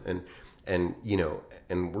on.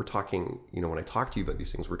 And we're talking, when I talk to you about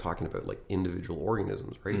these things, we're talking about like individual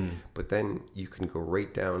organisms, right? But then you can go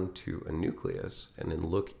right down to a nucleus and then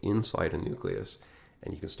look inside a nucleus,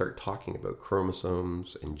 and you can start talking about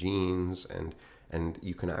chromosomes and genes, and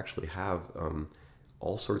you can actually have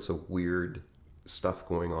all sorts of weird stuff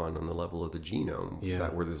going on the level of the genome,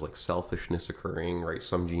 where there's like selfishness occurring, right?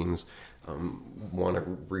 Some genes want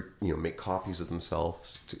to make copies of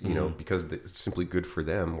themselves, because it's simply good for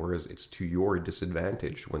them, whereas it's to your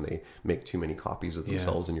disadvantage when they make too many copies of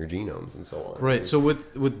themselves in your genomes and so on. Right. So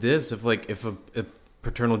with this, if a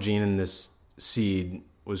paternal gene in this seed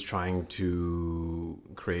was trying to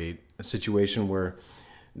create a situation where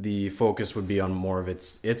the focus would be on more of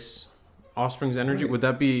its offspring's energy, would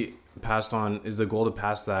that be passed on? Is the goal to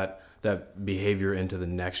pass that behavior into the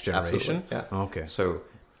next generation? Absolutely, yeah. Oh, okay. So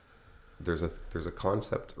there's a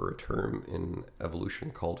concept or a term in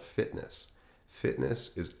evolution called fitness.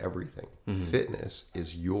 Fitness is everything. Fitness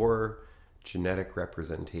is your genetic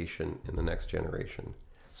representation in the next generation.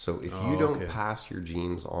 So if you don't pass your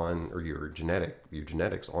genes on, or your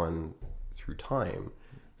genetics on through time,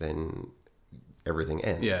 then everything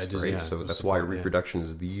ends. So that's why reproduction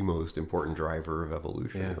is the most important driver of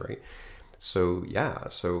evolution, right? So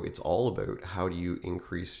so it's all about how do you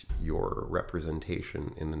increase your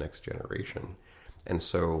representation in the next generation. And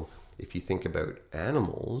so if you think about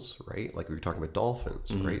animals, right, like we were talking about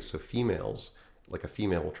dolphins, right? So females, like a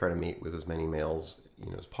female will try to mate with as many males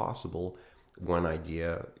as possible. One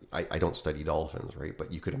idea, I don't study dolphins, right,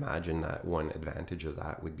 but you could imagine that one advantage of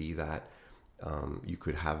that would be that you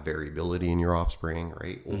could have variability in your offspring,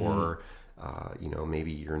 right? Or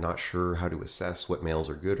maybe you're not sure how to assess what males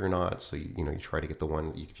are good or not, so you try to get the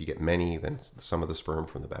one. If you get many, then some of the sperm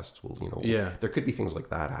from the best will there could be things like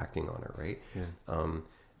that acting on it, right?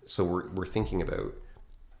 So we're thinking about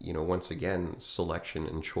once again selection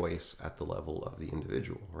and choice at the level of the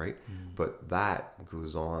individual, right? But that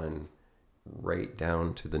goes on right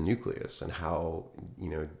down to the nucleus and how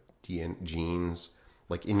genes,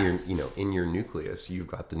 like in your nucleus, you've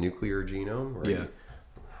got the nuclear genome, right? Yeah.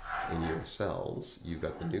 In your cells, you've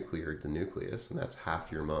got the nucleus, and that's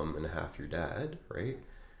half your mom and half your dad, right?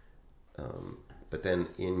 But then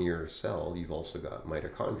in your cell, you've also got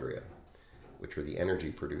mitochondria, which are the energy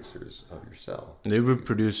producers of your cell. They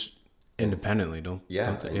reproduce independently, don't they?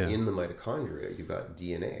 And in the mitochondria, you've got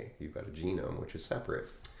DNA, you've got a genome, which is separate.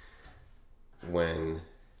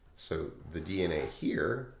 So the DNA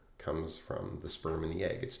here comes from the sperm and the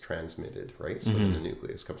egg. It's transmitted, right? So the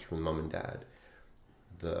nucleus comes from mom and dad.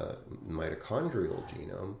 The mitochondrial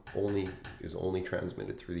genome is only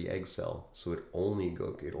transmitted through the egg cell, so it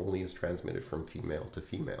only is transmitted from female to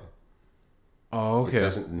female. Oh, okay. It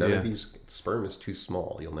doesn't. None of these sperm is too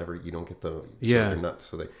small. You don't get the.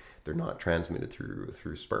 They're not transmitted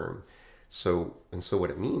through sperm. So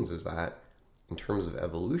what it means is that in terms of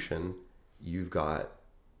evolution, you've got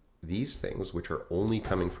these things which are only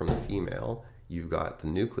coming from the female. You've got the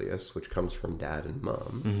nucleus, which comes from dad and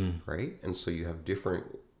mom, right? And so you have different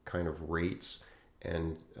kind of rates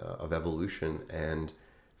and of evolution, and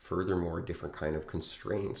furthermore, different kind of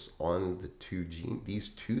constraints on these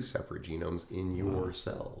two separate genomes in your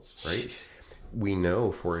cells, right? We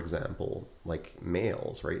know, for example, like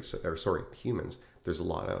males, right? Humans, there's a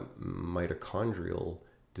lot of mitochondrial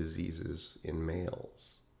diseases in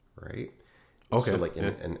males, right? Okay. So like,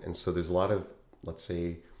 and so there's a lot of, let's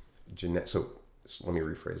say, so let me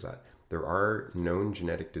rephrase that. There are known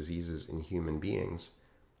genetic diseases in human beings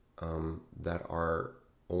that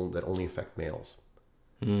only affect males,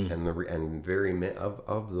 and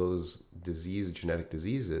of those genetic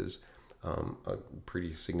diseases, a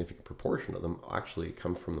pretty significant proportion of them actually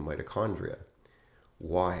come from the mitochondria.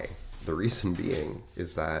 Why? The reason being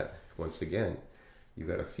is that, once again, you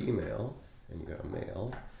got a female and you got a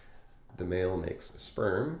male. The male makes a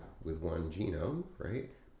sperm with one genome, right?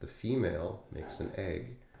 The female makes an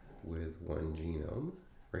egg with one genome,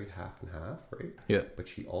 right? Half and half, right? Yeah. But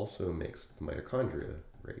she also makes the mitochondria,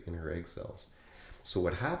 right, in her egg cells. So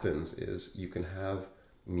what happens is you can have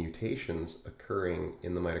mutations occurring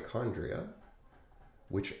in the mitochondria,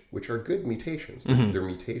 which are good mutations. They're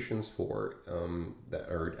mutations for that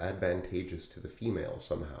are advantageous to the female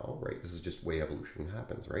somehow, right? This is just way evolution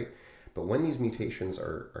happens, right? But when these mutations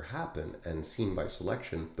are happen and seen by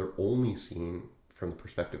selection, they're only seen from the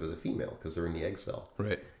perspective of the female because they're in the egg cell.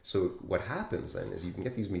 Right. So what happens then is you can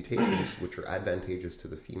get these mutations which are advantageous to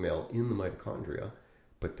the female in the mitochondria,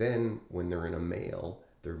 but then when they're in a male,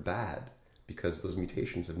 they're bad because those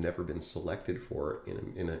mutations have never been selected for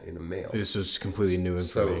in a male. It's just completely new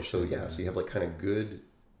information. So you have like kind of good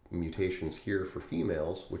mutations here for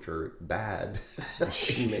females, which are bad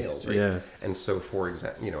in males, right? Yeah. And so, for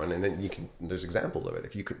example, and then there's examples of it.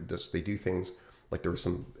 If you could, they do things like there were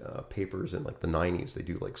some papers in like the 90s. They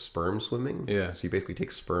do like sperm swimming. Yeah. So you basically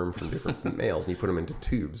take sperm from different males and you put them into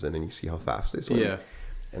tubes, and then you see how fast they swim. Yeah.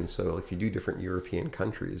 And so, if you do different European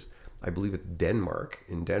countries, I believe it's Denmark.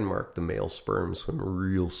 In Denmark, the male sperms swim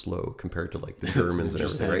real slow compared to like the Germans and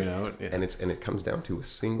everything, right? Out, yeah. And it comes down to a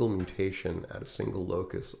single mutation at a single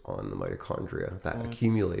locus on the mitochondria that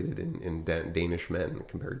accumulated in Danish men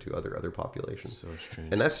compared to other populations. So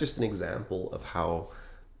strange. And that's just an example of how,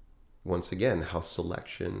 once again, how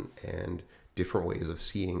selection and different ways of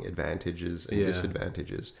seeing advantages and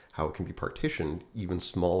disadvantages, how it can be partitioned even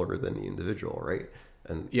smaller than the individual, right?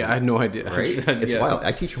 And I had no idea. Right? It's wild.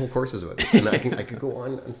 I teach whole courses about this, and I could go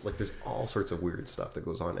on. And like, there's all sorts of weird stuff that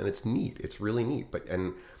goes on, and it's neat. It's really neat. But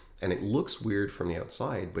and it looks weird from the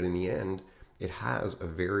outside, but in the end, it has a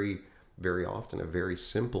very, very often a very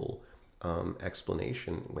simple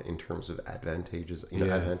explanation in terms of advantages,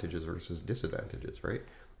 advantages versus disadvantages, right?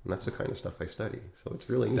 And that's the kind of stuff I study. So it's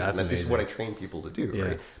really neat. That's and amazing. just what I train people to do,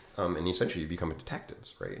 right? And essentially, you become a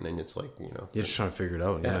detectives, right? And then it's like you're just trying to figure it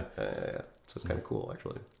out. Yeah. So it's kind of cool,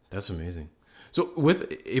 actually. That's amazing. So with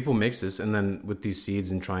apomixis, and then with these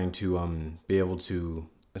seeds and trying to be able to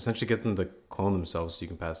essentially get them to clone themselves, so you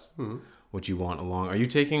can pass what you want along. Are you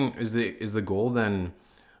taking is the goal then?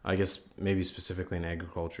 I guess maybe specifically in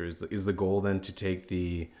agriculture, is the goal then to take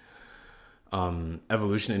the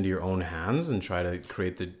evolution into your own hands and try to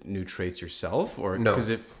create the new traits yourself, or no?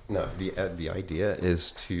 No, the idea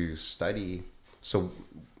is to study. So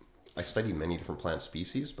I study many different plant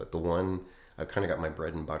species, but the one I've kind of got my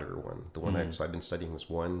bread and butter one. The one so I've been studying this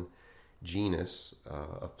one genus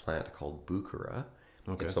of plant called Bucera.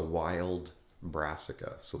 Okay. It's a wild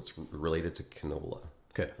brassica, so it's related to canola.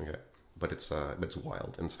 Okay. But it's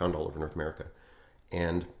wild and it's found all over North America,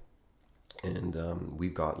 and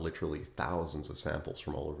we've got literally thousands of samples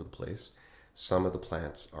from all over the place. Some of the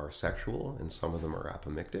plants are sexual and some of them are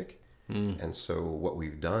apomictic. And so what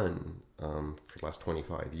we've done for the last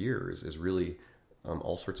 25 years is really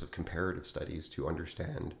all sorts of comparative studies to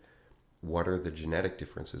understand what are the genetic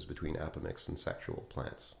differences between apomix and sexual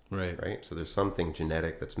plants. Right. So there's something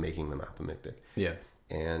genetic that's making them apomictic. Yeah.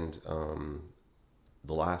 And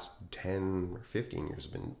the last 10 or 15 years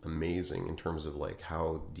have been amazing in terms of like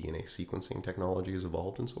how DNA sequencing technology has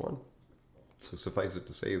evolved and so on. So suffice it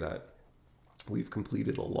to say that we've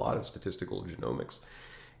completed a lot of statistical genomics,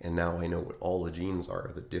 and now I know what all the genes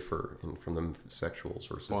are that differ from the sexuals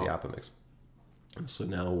versus the apomix. And so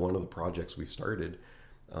now one of the projects we've started,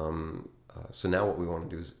 so now what we want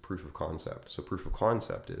to do is proof of concept. So proof of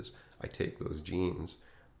concept is I take those genes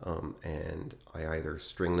and I either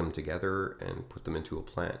string them together and put them into a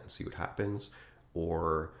plant and see what happens,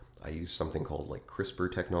 or I use something called like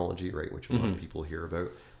CRISPR technology, right, which a lot of people hear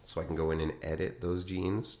about. So I can go in and edit those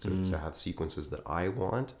genes to have sequences that I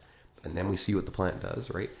want, and then we see what the plant does,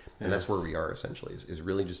 right? And that's where we are essentially, is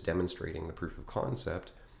really just demonstrating the proof of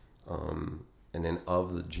concept, and then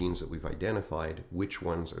of the genes that we've identified, which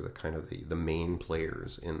ones are the kind of the main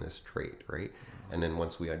players in this trait, right? And then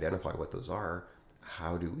once we identify what those are,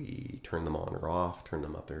 how do we turn them on or off, turn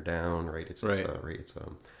them up or down, right?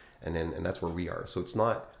 And that's where we are. So it's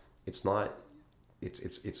not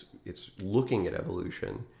it's looking at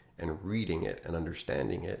evolution and reading it and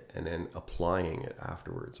understanding it and then applying it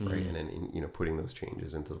afterwards, right? And then putting those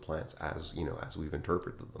changes into the plants as as we've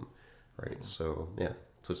interpreted them, right? So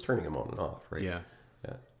so it's turning them on and off, right? Yeah.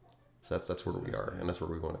 So that's where we are, and that's where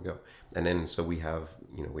we want to go. And then so we have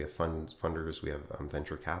we have funders, we have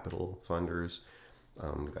venture capital funders,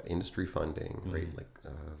 we've got industry funding, right? Like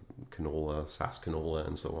canola, SAS Canola,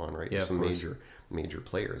 and so on, right? Yeah, some major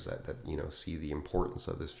players that see the importance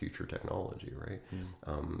of this future technology, right?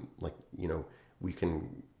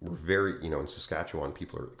 We're very in Saskatchewan,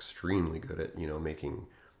 people are extremely good at making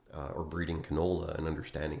or breeding canola and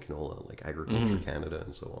understanding canola, like Agriculture Canada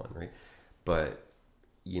and so on, right? But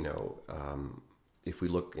if we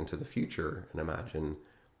look into the future and imagine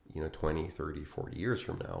 20, 30, 40 years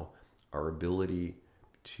from now, our ability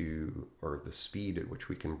or the speed at which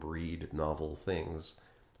we can breed novel things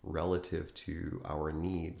relative to our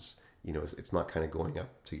needs, it's not kind of going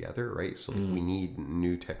up together, right? So we need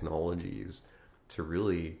new technologies to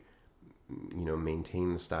really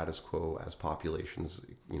maintain the status quo as populations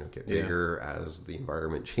get bigger, as the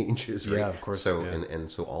environment changes, right? Yeah, of course. So and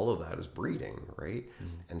so all of that is breeding, right?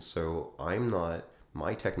 And so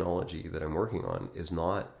my technology that I'm working on is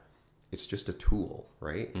not, it's just a tool,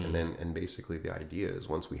 right? And basically the idea is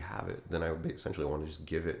once we have it, then I would essentially want to just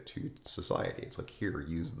give it to society. It's like, here,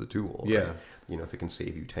 use the tool. Yeah. Right? If it can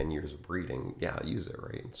save you 10 years of breeding, use it,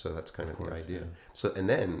 right? So that's kind of the idea. Yeah. So, and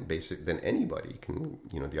then then anybody can,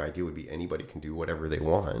 the idea would be anybody can do whatever they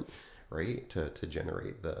want, right? To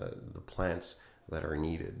generate the plants that are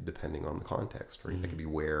needed depending on the context, right? That could be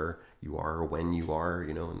where you are, when you are,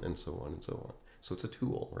 and so on and so on. So it's a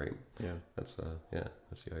tool, right? Yeah. That's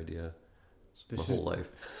the idea. This my whole life.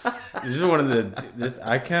 This is one of the.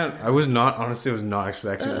 I was not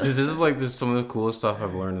expecting this. This is like some of the coolest stuff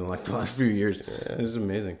I've learned in like the last few years. Yeah. This is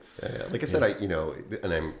amazing. Yeah. Like I said,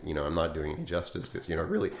 and I'm not doing any justice to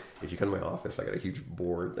really. If you come to my office, I got a huge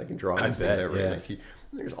board. I can draw these things out, right? Yeah.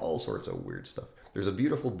 There's all sorts of weird stuff. There's a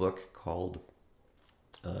beautiful book called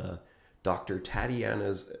Dr.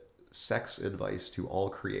 Tatiana's Sex Advice to All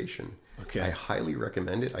Creation. Okay. I highly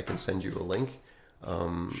recommend it. I can send you a link.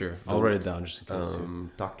 Sure. I'll write it down just in case.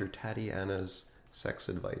 Dr. Tatiana's Sex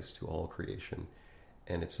Advice to All Creation.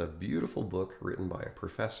 And it's a beautiful book written by a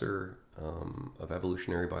professor of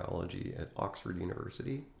evolutionary biology at Oxford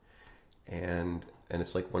University. And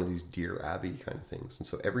it's like one of these Dear Abby kind of things. And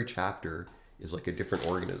so every chapter is like a different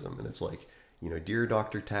organism. And it's like, Dear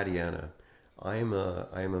Dr. Tatiana, I am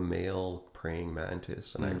a male praying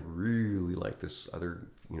mantis, and I really like this other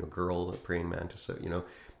girl praying mantis.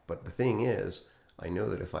 But the thing is, I know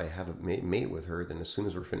that if I have a mate with her, then as soon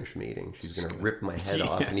as we're finished mating, she's going to rip my head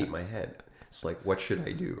off and eat my head. It's like, what should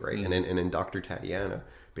I do, right? And then Dr. Tatiana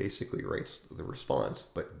basically writes the response,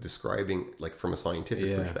 but describing like from a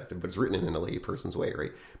scientific perspective, but it's written in a lay person's way,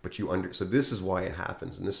 right? But so this is why it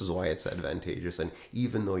happens, and this is why it's advantageous, and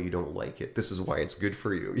even though you don't like it, this is why it's good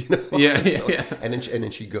for you, And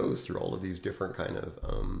then she goes through all of these different kind of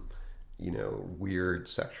weird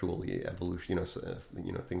sexually evolution,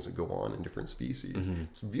 things that go on in different species.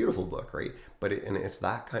 It's a beautiful book, right? But it's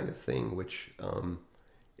that kind of thing which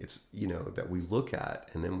it's that we look at,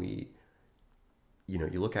 and then we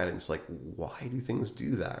you look at it and it's like, why do things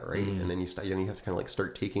do that, right? And then you have to kind of like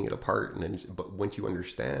start taking it apart, and then but once you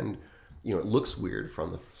understand, it looks weird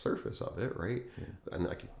from the surface of it, right? And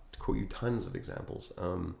I could quote you tons of examples,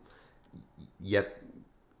 yet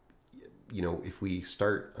if we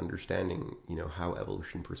start understanding, how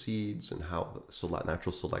evolution proceeds and how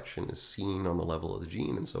natural selection is seen on the level of the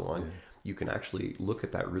gene and so on, you can actually look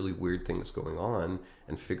at that really weird thing that's going on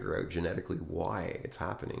and figure out genetically why it's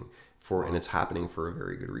happening and it's happening for a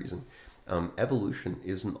very good reason. Evolution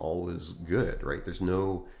isn't always good, right? There's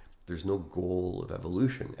no goal of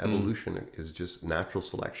evolution. Evolution is just natural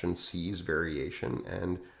selection sees variation,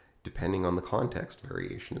 and depending on the context,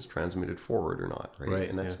 variation is transmitted forward or not, right?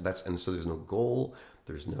 And and so there's no goal,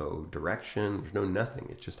 there's no direction, there's no nothing.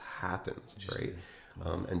 It just happens, right?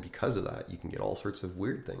 And because of that, you can get all sorts of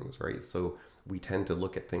weird things, right? So we tend to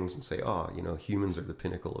look at things and say, humans are the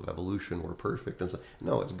pinnacle of evolution, we're perfect. And so,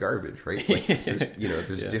 no, it's garbage, right? Like,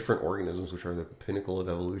 there's different organisms which are the pinnacle of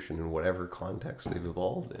evolution in whatever context they've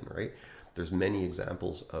evolved in, right? There's many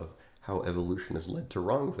examples of how evolution has led to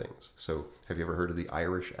wrong things. So have you ever heard of the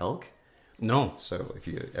Irish elk? No. So if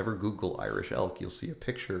you ever Google Irish elk, you'll see a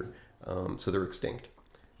picture. So they're extinct,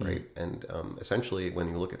 right? And essentially when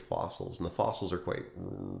you look at fossils, and the fossils are quite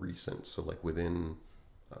recent, so like within,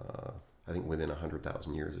 I think within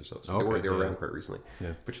 100,000 years or so. So they were around quite recently.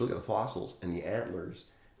 Yeah. But you look at the fossils, and the antlers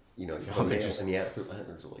you know, you have a male and the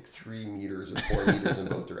antlers are like 3 meters or 4 meters in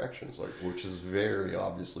both directions, like, which is very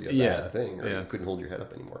obviously a bad thing. Right? You couldn't hold your head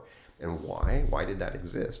up anymore. And why? Why did that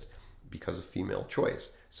exist? Because of female choice.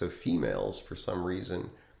 So females, for some reason,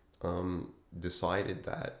 decided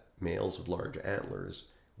that males with large antlers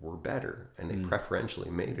were better, and they preferentially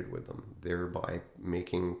mated with them, thereby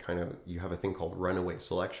making you have a thing called runaway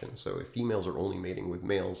selection. So if females are only mating with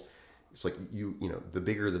males, it's like you know, the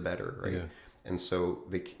bigger the better, right? Yeah. And so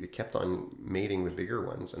they kept on mating with bigger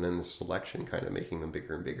ones, and then the selection kind of making them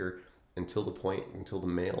bigger and bigger until the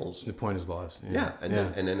males. The point is lost.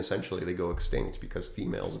 And then essentially they go extinct because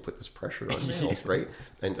females have put this pressure on males, right?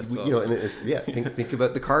 And you know, and it's think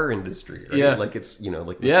about the car industry, right? Yeah. Like it's, you know,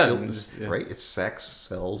 like right? It's sex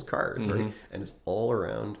sells cars, right? And it's all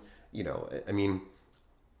around, you know. I mean,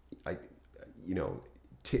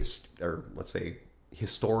 or let's say,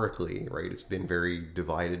 historically, right, it's been very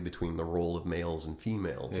divided between the role of males and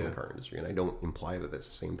females in the car industry, and I don't imply that that's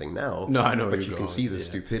the same thing now. No, I know, but you can see the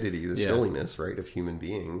stupidity, the silliness, right, of human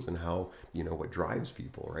beings, and how, you know, what drives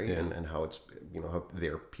people, right, and how it's, you know, how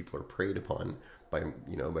people are preyed upon by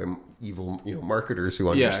evil, you know, marketers who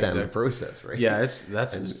understand the process, right? Yeah, that's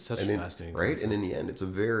such a fascinating, right? Concept. And in the end, it's a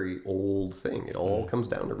very old thing. It all comes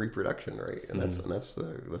down to reproduction, right? And that's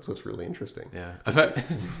what's really interesting. Yeah,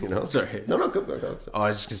 you know. Sorry, no, go. Oh, I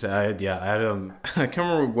was just gonna say, I had I can't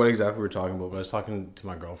remember what exactly we were talking about, but I was talking to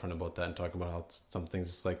my girlfriend about that and talking about how some things,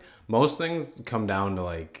 it's like most things come down to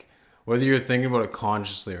like, whether you're thinking about it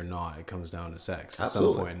consciously or not, it comes down to sex at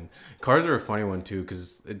some point. And cars are a funny one too,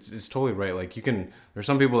 because it's totally right. Like there's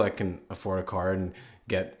some people that can afford a car and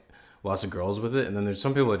get lots of girls with it, and then there's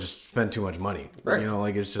some people that just spend too much money. Right. You know,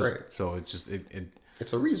 like it's just so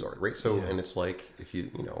it's a resort, right? So and it's like, if you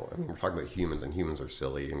know, I mean, we're talking about humans, and humans are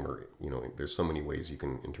silly, and we're, you know, there's so many ways you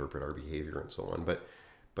can interpret our behavior and so on.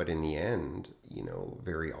 But in the end, you know,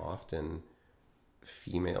 very often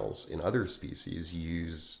females in other species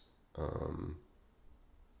use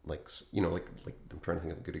like I'm trying to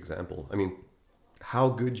think of a good example. I mean, how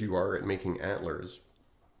good you are at making antlers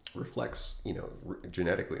reflects, you know,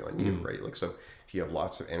 genetically on you, right? Like, so if you have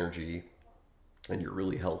lots of energy and you're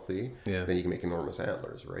really healthy, then you can make enormous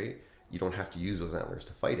antlers, right? You don't have to use those antlers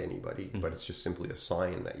to fight anybody, but it's just simply a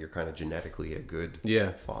sign that you're kind of genetically a good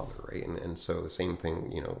father, right? And so the same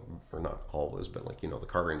thing, you know, or not always, but like, you know, the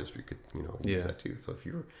car industry could, you know, use that too. So if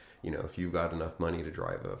you're, you know, if you've got enough money to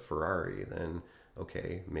drive a Ferrari, then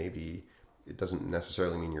okay, maybe it doesn't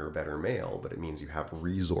necessarily mean you're a better male, but it means you have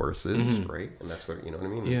resources, right? And that's what, you know what I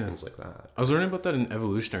mean? Yeah. Things like that. I was learning about that in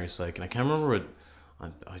evolutionary psych, and I can't remember what,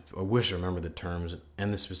 I wish I remember the terms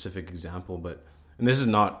and the specific example, and this is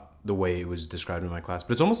not the way it was described in my class,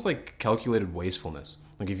 but it's almost like calculated wastefulness.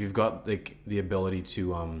 Like if you've got like the ability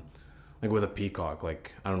to, like with a peacock,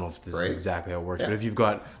 like I don't know if this is exactly how it works, but if you've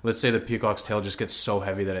got, let's say the peacock's tail just gets so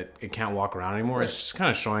heavy that it can't walk around anymore, it's just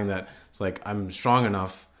kind of showing that it's like I'm strong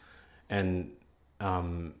enough, and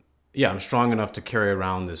I'm strong enough to carry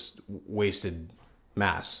around this wasted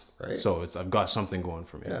mass. Right. So I've got something going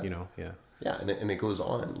for me. You know. Yeah. Yeah, and it goes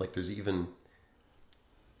on. Like there's even,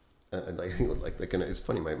 like it's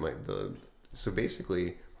funny. So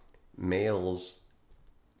basically, males.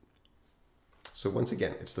 So once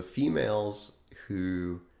again, it's the females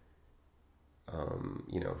who,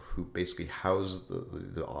 you know, who basically house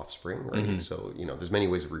the offspring, right? So, you know, there's many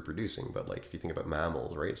ways of reproducing, but like if you think about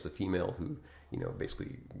mammals, right, it's the female who, you know,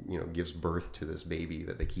 basically, you know, gives birth to this baby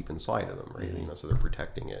that they keep inside of them, right? You know, so they're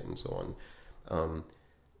protecting it and so on.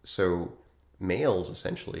 So males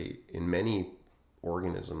essentially in many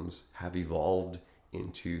organisms have evolved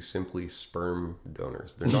into simply sperm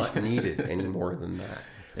donors. They're not needed any more than that.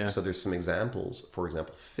 Yeah. So there's some examples, for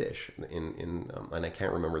example, fish in and I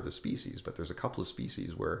can't remember the species, but there's a couple of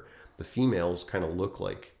species where the females kind of look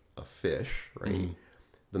like a fish, right?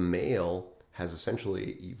 The male has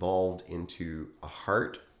essentially evolved into a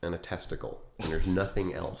heart and a testicle, and there's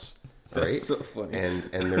nothing else. Right? That's so funny.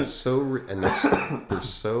 And they're so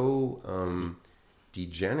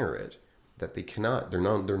degenerate that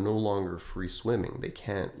they're no longer free swimming. They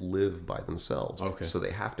can't live by themselves. Okay. So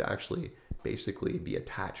they have to actually basically be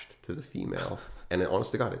attached to the female. And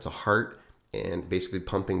honest to God, it's a heart and basically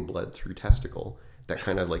pumping blood through testicle that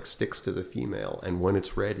kind of like sticks to the female. And when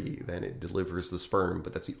it's ready, then it delivers the sperm.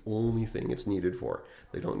 But that's the only thing it's needed for.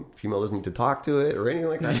 Female doesn't need to talk to it or anything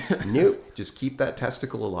like that. Nope. Just keep that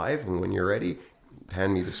testicle alive. And when you're ready,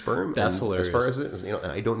 hand me the sperm. That's hilarious. As far as it is, you know,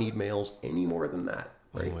 and I don't need males any more than that.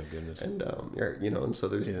 Right? Oh my goodness! And you know, and so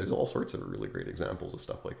there's all sorts of really great examples of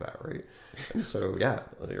stuff like that, right? And so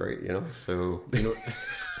right, you know, so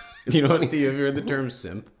you know, have you heard the term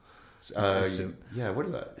simp? Simp. Yeah, what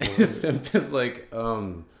is that? Simp is like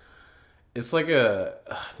It's like a,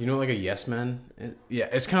 do you know like a Yes Man? Yeah,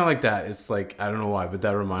 it's kind of like that. It's like, I don't know why, but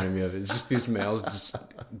that reminded me of it. It's just these males just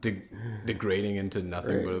degrading into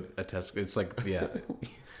nothing but a test. It's like, yeah.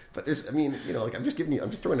 But there's, I mean, like I'm just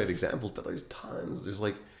throwing out examples, but there's tons. There's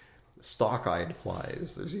like stalk-eyed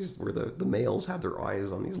flies. There's these where the males have their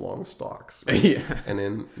eyes on these long stalks, right? Yeah. And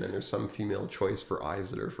then there's some female choice for eyes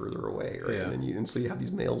that are further away, right? Yeah. And so you have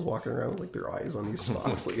these males walking around with like their eyes on these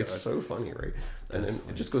stalks. Like it's so funny, right? And then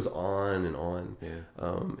it just goes on and on. Yeah.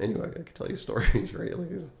 Anyway, I could tell you stories, right? Like,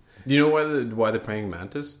 do you know why the praying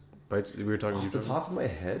mantis bites? We were talking off the top of my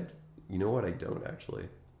head, you know what? I don't actually.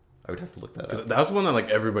 I would have to look that up. That's one that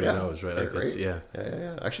like everybody knows, right? Like right? this, yeah.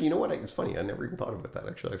 Yeah. Actually, you know what? It's funny. I never even thought about that.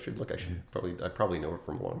 Actually, I probably know it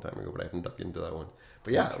from a long time ago, but I haven't dug into that one.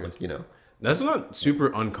 But yeah, like, that's not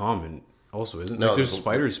super uncommon. Also, isn't it? No, like there's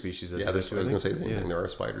spider species. That I was going to say the same yeah. thing. There are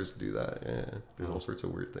spiders that do that. Yeah, there's all sorts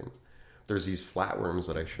of weird things. There's these flatworms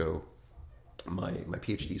that I show. My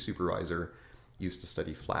PhD supervisor used to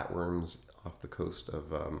study flatworms off the coast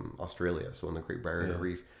of Australia, so in the Great Barrier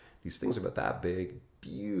Reef. These things are about that big,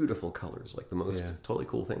 beautiful colors, like the most totally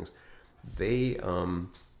cool things. They, so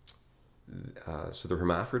they're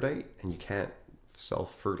hermaphrodite, and you can't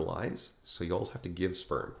self-fertilize, so you always have to give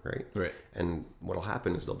sperm, right? Right. And what'll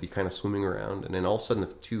happen is they'll be kind of swimming around, and then all of a sudden,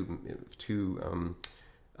 if two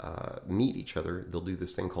meet each other, they'll do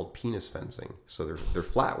this thing called penis fencing. So they're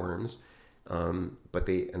flatworms, but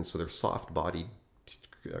they're soft-bodied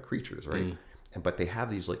creatures, right? But they have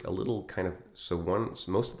these like a little kind of,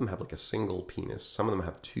 most of them have like a single penis. Some of them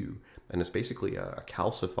have two, and it's basically a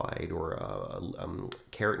calcified or a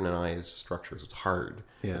keratinized structure. So it's hard.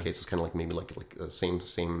 Yeah. Okay, so it's kind of like maybe like the same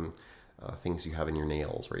things you have in your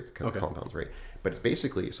nails, right? The compounds, right? But it's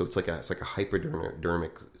basically, so it's like a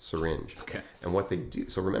hypodermic syringe. Okay. And what they do,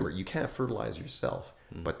 so remember, you can't fertilize yourself,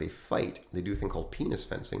 but they do a thing called penis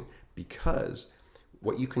fencing, because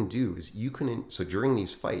what you can do is so during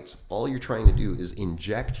these fights, all you're trying to do is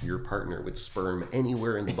inject your partner with sperm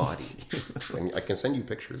anywhere in the body. And I can send you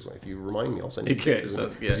pictures. If you remind me, I'll send you pictures.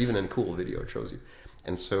 There's even a cool video it shows you.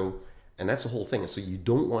 And that's the whole thing. And so you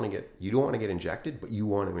don't want to get injected, but you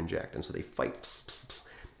want to inject. And so they fight.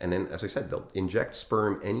 And then, as I said, they'll inject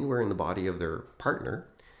sperm anywhere in the body of their partner.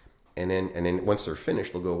 And then once they're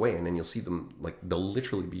finished, they'll go away, and then you'll see them, like, they'll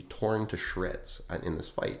literally be torn to shreds in this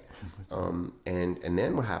fight. And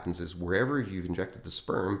then what happens is, wherever you've injected the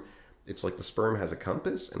sperm, it's like the sperm has a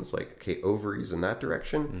compass, and it's like, okay, ovaries in that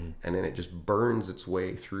direction, and then it just burns its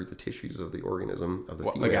way through the tissues of the organism of the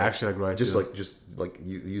female. Like actually, like right, just like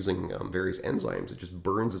using various enzymes, it just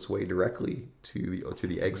burns its way directly to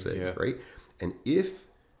the egg sacs, right? And if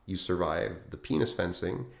you survive the penis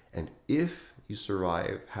fencing, and if you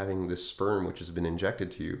survive having this sperm which has been injected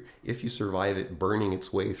to you, if you survive it burning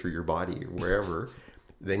its way through your body or wherever,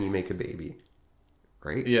 then you make a baby,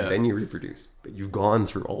 right? Yeah. Then you reproduce, but you've gone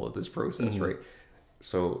through all of this process, right?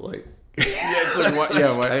 So like, it's like what?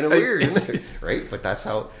 It's kind of weird, isn't it? Right? But that's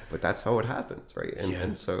how it happens, right?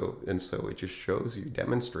 And so it just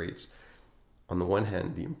demonstrates, on the one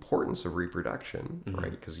hand, the importance of reproduction,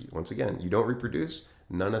 right? Because once again, you don't reproduce,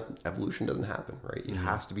 none of evolution doesn't happen, right? It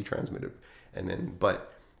has to be transmitted.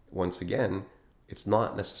 But once again, it's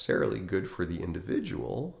not necessarily good for the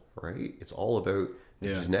individual, right? It's all about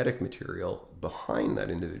the genetic material behind that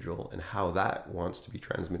individual and how that wants to be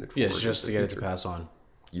transmitted forward. Yeah, it's just to get it to pass on.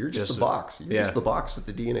 You're just a box. You're just the box that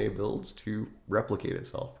the DNA builds to replicate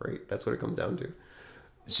itself, right? That's what it comes down to.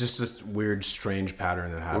 It's just this weird, strange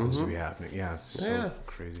pattern that happens to be happening. Yeah, it's so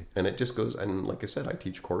crazy. And it just goes, and like I said, I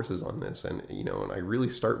teach courses on this, and and I really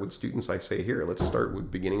start with students. I say, here, let's start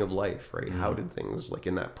with beginning of life, right? How did things, like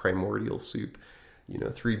in that primordial soup,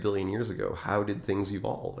 3 billion years ago, how did things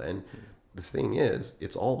evolve? And the thing is,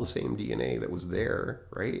 it's all the same DNA that was there,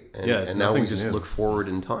 right? And now we just look forward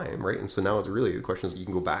in time, right? And so now it's really, the question is, you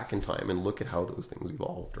can go back in time and look at how those things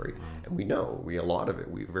evolved, right? And we know, a lot of it,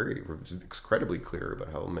 we're incredibly clear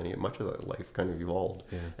about how much of that life kind of evolved,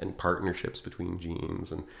 and partnerships between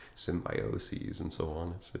genes and symbioses and so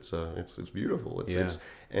on. It's beautiful. It's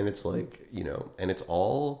like, and it's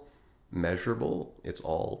all measurable, it's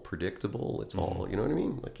all predictable, it's all, you know what I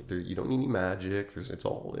mean? Like, you don't need any magic. It's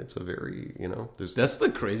a very, that's the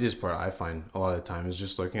craziest part I find a lot of the time, is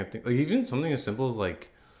just looking at things, like even something as simple as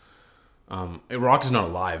like, a rock is not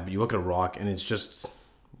alive, but you look at a rock and it's just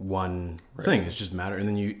one thing. It's just matter. And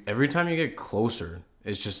then every time you get closer,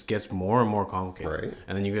 it just gets more and more complicated. Right.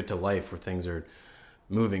 And then you get to life where things are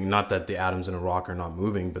moving. Not that the atoms in a rock are not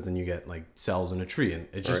moving, but then you get like cells in a tree, and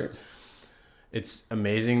it just, it's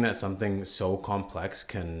amazing that something so complex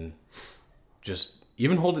can just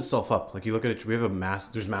even hold itself up. Like, you look at it, we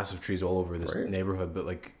have there's massive trees all over this neighborhood, but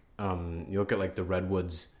like, you look at like the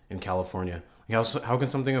redwoods in California. Like how can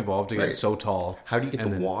something evolve to get so tall? How do you get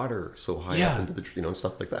the water so high up into the and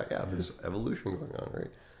stuff like that? Yeah, there's evolution going on,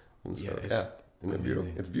 right? And so, isn't it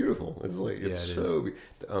beautiful? It's beautiful. It's like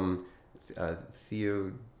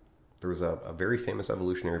there was a very famous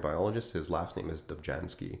evolutionary biologist. His last name is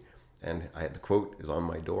Dobzhansky. And the quote is on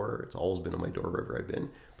my door. It's always been on my door wherever I've been.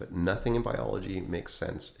 But nothing in biology makes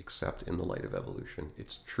sense except in the light of evolution.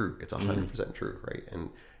 It's true. It's 100% true, right? And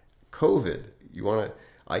COVID,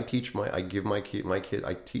 I teach my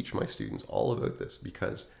students all about this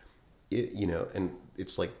because and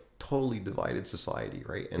it's like totally divided society,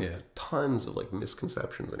 right? And tons of like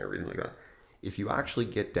misconceptions and everything like that. If you actually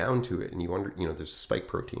get down to it and there's spike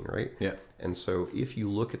protein, right? Yeah. And so if you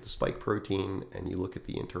look at the spike protein and you look at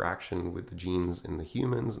the interaction with the genes in the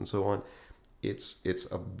humans and so on, it's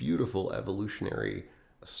a beautiful evolutionary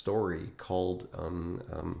story called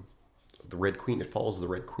the Red Queen. It follows the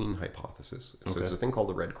Red Queen hypothesis. So there's a thing called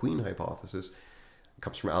the Red Queen hypothesis. It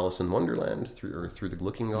comes from Alice in Wonderland through the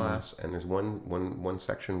Looking Glass, and there's one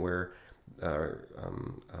section where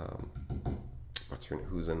what's her name?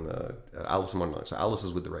 Who's in the Alice in Wonderland? So Alice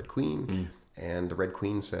is with the Red Queen, and the Red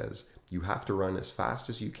Queen says you have to run as fast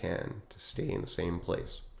as you can to stay in the same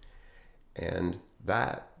place, and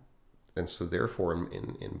so therefore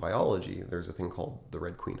in biology there's a thing called the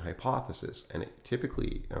Red Queen hypothesis, and it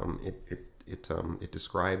typically it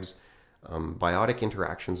describes biotic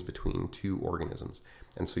interactions between two organisms,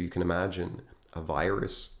 and so you can imagine a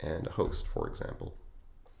virus and a host, for example.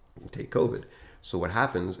 Take COVID. So what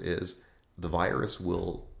happens is the virus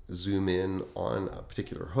will zoom in on a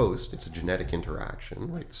particular host. It's a genetic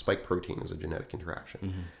interaction, right? The spike protein is a genetic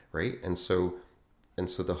interaction, right? And so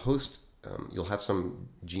the host, you'll have some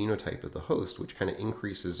genotype of the host, which kind of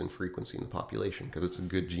increases in frequency in the population because it's a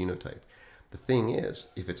good genotype. The thing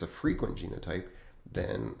is, if it's a frequent genotype,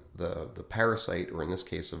 then the parasite, or in this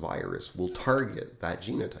case a virus, will target that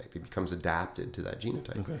genotype. It becomes adapted to that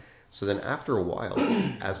genotype. Okay. So then after a while,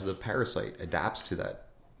 as the parasite adapts to that,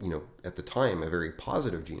 at the time, a very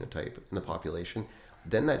positive genotype in the population,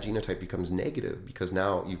 then that genotype becomes negative because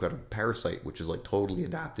now you've got a parasite which is like totally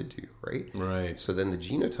adapted to you, right? Right. So then the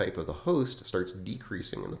genotype of the host starts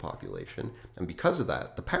decreasing in the population, and because of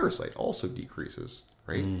that, the parasite also decreases,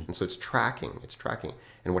 right? And so it's tracking.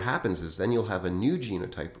 And what happens is then you'll have a new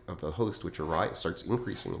genotype of a host which starts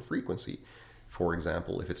increasing in frequency. For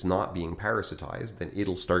example, if it's not being parasitized, then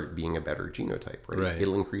it'll start being a better genotype, right?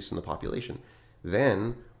 It'll increase in the population.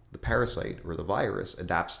 Then the parasite or the virus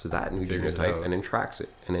adapts to that new genotype and then tracks it.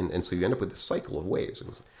 And so you end up with this cycle of waves.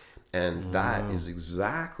 And that is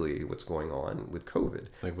exactly what's going on with COVID.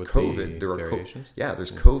 Like with COVID, there are variations?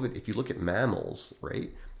 There's COVID. If you look at mammals,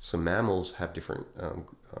 right? So mammals have different,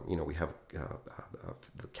 we have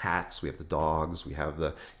the cats, we have the dogs, we have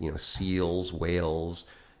the, seals, whales,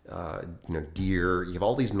 deer. You have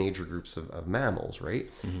all these major groups of mammals, right?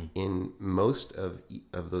 In most of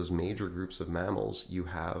those major groups of mammals, you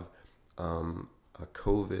have a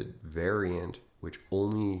COVID variant which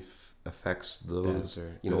only affects those,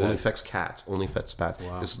 only affects cats, only affects bats.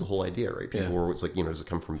 Wow. This is the whole idea, right? People were, it's like, does it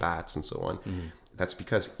come from bats and so on? That's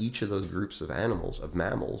because each of those groups of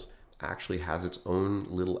mammals, actually has its own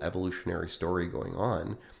little evolutionary story going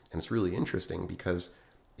on. And it's really interesting because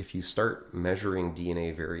if you start measuring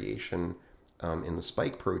DNA variation in the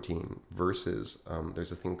spike protein versus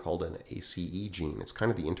there's a thing called an ACE gene. It's kind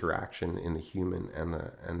of the interaction in the human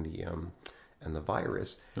and the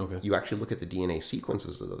virus. Okay. You actually look at the DNA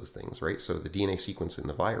sequences of those things, right? So the DNA sequence in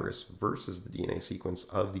the virus versus the DNA sequence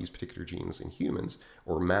of these particular genes in humans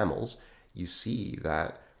or mammals, you see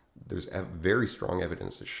that there's very strong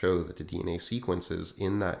evidence to show that the DNA sequences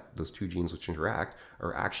in those two genes which interact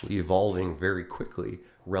are actually evolving very quickly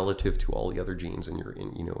relative to all the other genes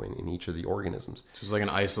in each of the organisms. So it's like an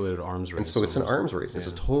isolated arms race. And so it's an arms race. It's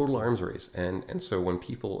a total arms race. And so when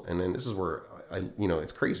people, and then this is where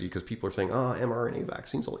it's crazy because people are saying, mRNA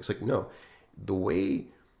vaccines. It's like, no,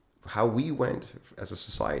 how we went as a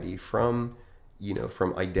society from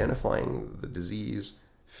identifying the disease,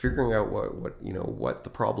 figuring out what the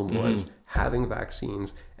problem was, having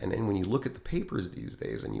vaccines, and then when you look at the papers these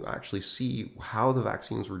days and you actually see how the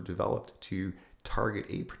vaccines were developed to target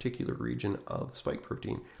a particular region of spike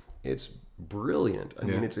protein, it's brilliant. I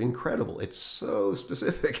mean, it's incredible. It's so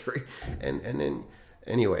specific, right? And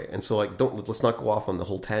anyway, and so like let's not go off on the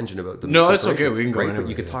whole tangent about the No, it's okay. We can go right, anywhere, but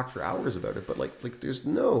you could yeah. talk for hours about it. But like there's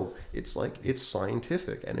no, it's like it's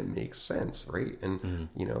scientific and it makes sense, right? And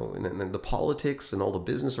you know, and then the politics and all the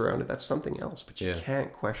business around it, that's something else. But you Yeah.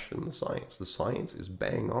 can't question the science. The science is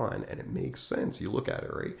bang on and it makes sense. You look at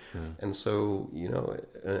it, right? And so you know,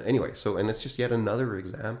 anyway, so and it's just yet another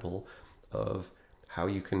example of how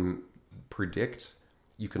you can predict.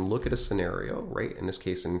 You can look at a scenario, right? In this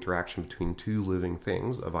case, an interaction between two living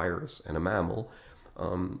things, a virus and a mammal.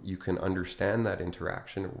 You can understand that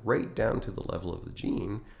interaction right down to the level of the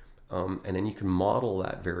gene, and then you can model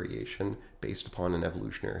that variation based upon an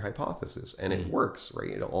evolutionary hypothesis, and it works,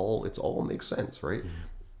 right? It all makes sense, right?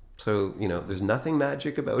 So you know, there's nothing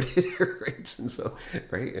magic about it, right? And so,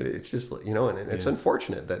 right? It's just you know, and it's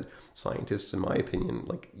unfortunate that scientists, in my opinion,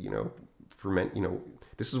 like you know, ferment, you know.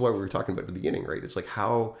 This is why we were talking about at the beginning, right? It's like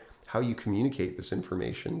how you communicate this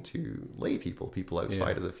information to lay people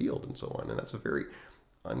outside of the field and so on. And that's a very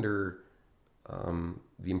the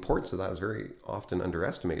importance of that is very often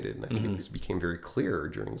underestimated. And I think it just became very clear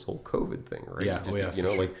during this whole COVID thing, right? Yeah, you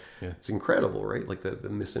know, like it's incredible, right? Like the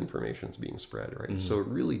misinformation that's being spread, right? So it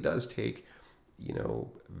really does take, you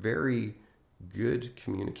know, very good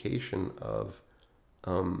communication of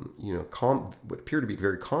you know, what appear to be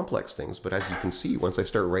very complex things, but as you can see, once I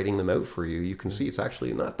start writing them out for you, you can see it's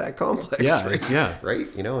actually not that complex. Yeah, right? Right?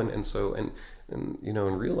 You know, and so you know,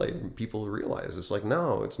 in real life, people realize it's like,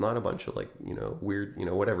 no, it's not a bunch of like, you know, weird, you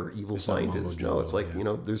know, whatever evil scientists. No, it's like, you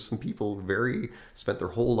know, there's some people spent their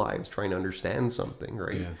whole lives trying to understand something,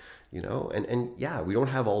 right? Yeah. You know, and yeah, we don't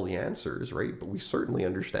have all the answers, right? But we certainly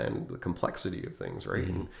understand the complexity of things, right?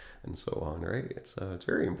 And so on, right? It's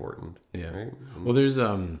very important. Yeah. Right? Well, there's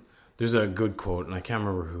a good quote, and I can't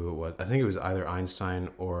remember who it was. I think it was either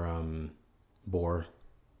Einstein or Bohr.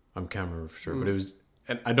 I can't remember for sure, but it was.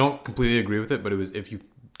 And I don't completely agree with it, but it was if you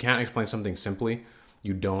can't explain something simply,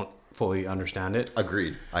 you don't fully understand it.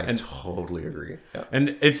 Agreed. I totally agree. Yeah.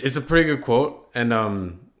 And it's a pretty good quote, and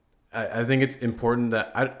I think it's important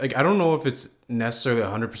that I don't know if it's necessarily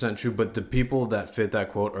 100% true, but the people that fit that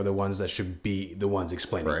quote are the ones that should be the ones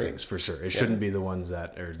explaining things for sure. It shouldn't be the ones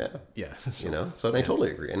that are So, you know. So I totally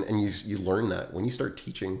agree, and you learn that when you start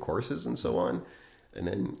teaching courses and so on. And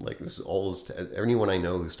then, like, this is always anyone I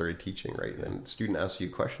know who started teaching, right? And student asks you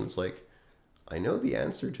questions like, I know the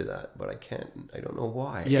answer to that, but I don't know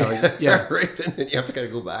why. Yeah. Right? And then you have to kind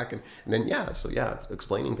of go back and then,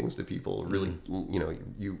 explaining things to people really, you know,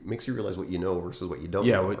 you makes you realize what you know versus what you don't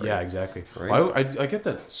know. Right? Yeah, exactly. Right? Well, I get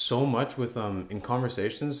that so much with, in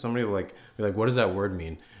conversations, somebody will be like, what does that word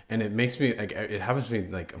mean? And it makes me, like, it happens to me,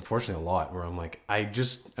 like, unfortunately a lot where I'm like, I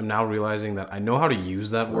just am now realizing that I know how to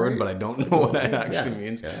use that word, but I don't know what it actually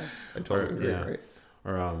means. Yeah, I totally agree, right?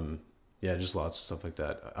 Or, just lots of stuff like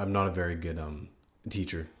that. I'm not a very good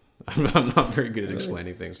teacher. I'm not very good at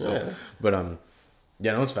explaining things. So, but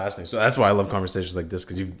no, it's fascinating. So that's why I love conversations like this,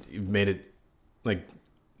 because you've made it like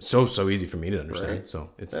so easy for me to understand. Right. So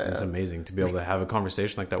it's amazing to be able to have a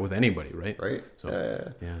conversation like that with anybody, right? Right. So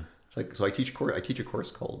yeah. It's like, so I teach a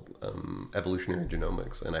course called evolutionary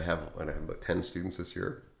genomics, and I have about 10 students this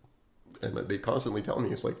year, and they constantly tell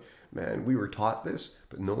me, it's like, man, we were taught this,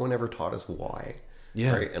 but no one ever taught us why.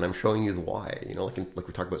 Yeah. Right. And I'm showing you the why. You know, like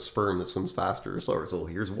we talk about sperm that swims faster or slower. So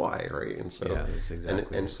here's why, right? And so that's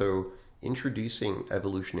exactly. And so introducing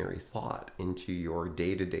evolutionary thought into your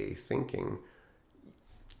day-to-day thinking,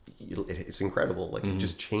 it's incredible. Like it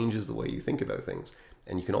just changes the way you think about things.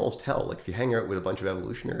 And you can always tell, like if you hang out with a bunch of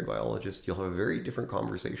evolutionary biologists, you'll have a very different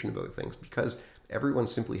conversation about things because everyone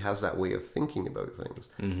simply has that way of thinking about things.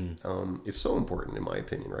 It's so important, in my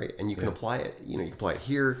opinion, right? And you can apply it. You know, you can apply it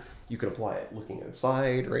here. You can apply it looking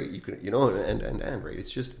outside, right? You can, you know, and right.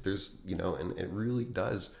 It's just there's, you know, and it really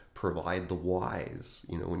does provide the whys.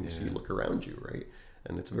 You know, when you look around you, right?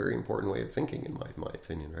 And it's a very important way of thinking, in my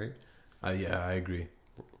opinion, right? I agree.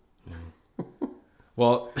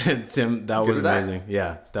 Well, Tim, that was amazing.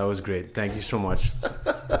 Yeah, that was great. Thank you so much.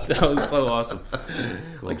 That was so awesome.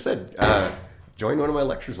 Cool. Like I said, join one of my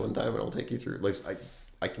lectures one time and I'll take you through. Like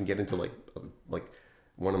I can get into like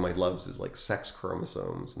one of my loves is like sex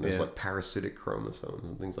chromosomes, and there's like parasitic chromosomes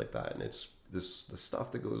and things like that. And it's the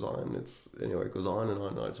stuff that goes on. It goes on and on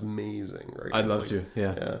and on. It's amazing, right? I'd love to.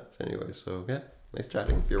 Yeah. Yeah. Anyway, so nice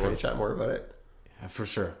chatting. If you ever want to chat more about it, for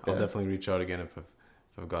sure. I'll definitely reach out again if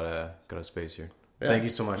I've got a space here. Yeah. Thank you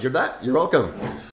so much. You're welcome.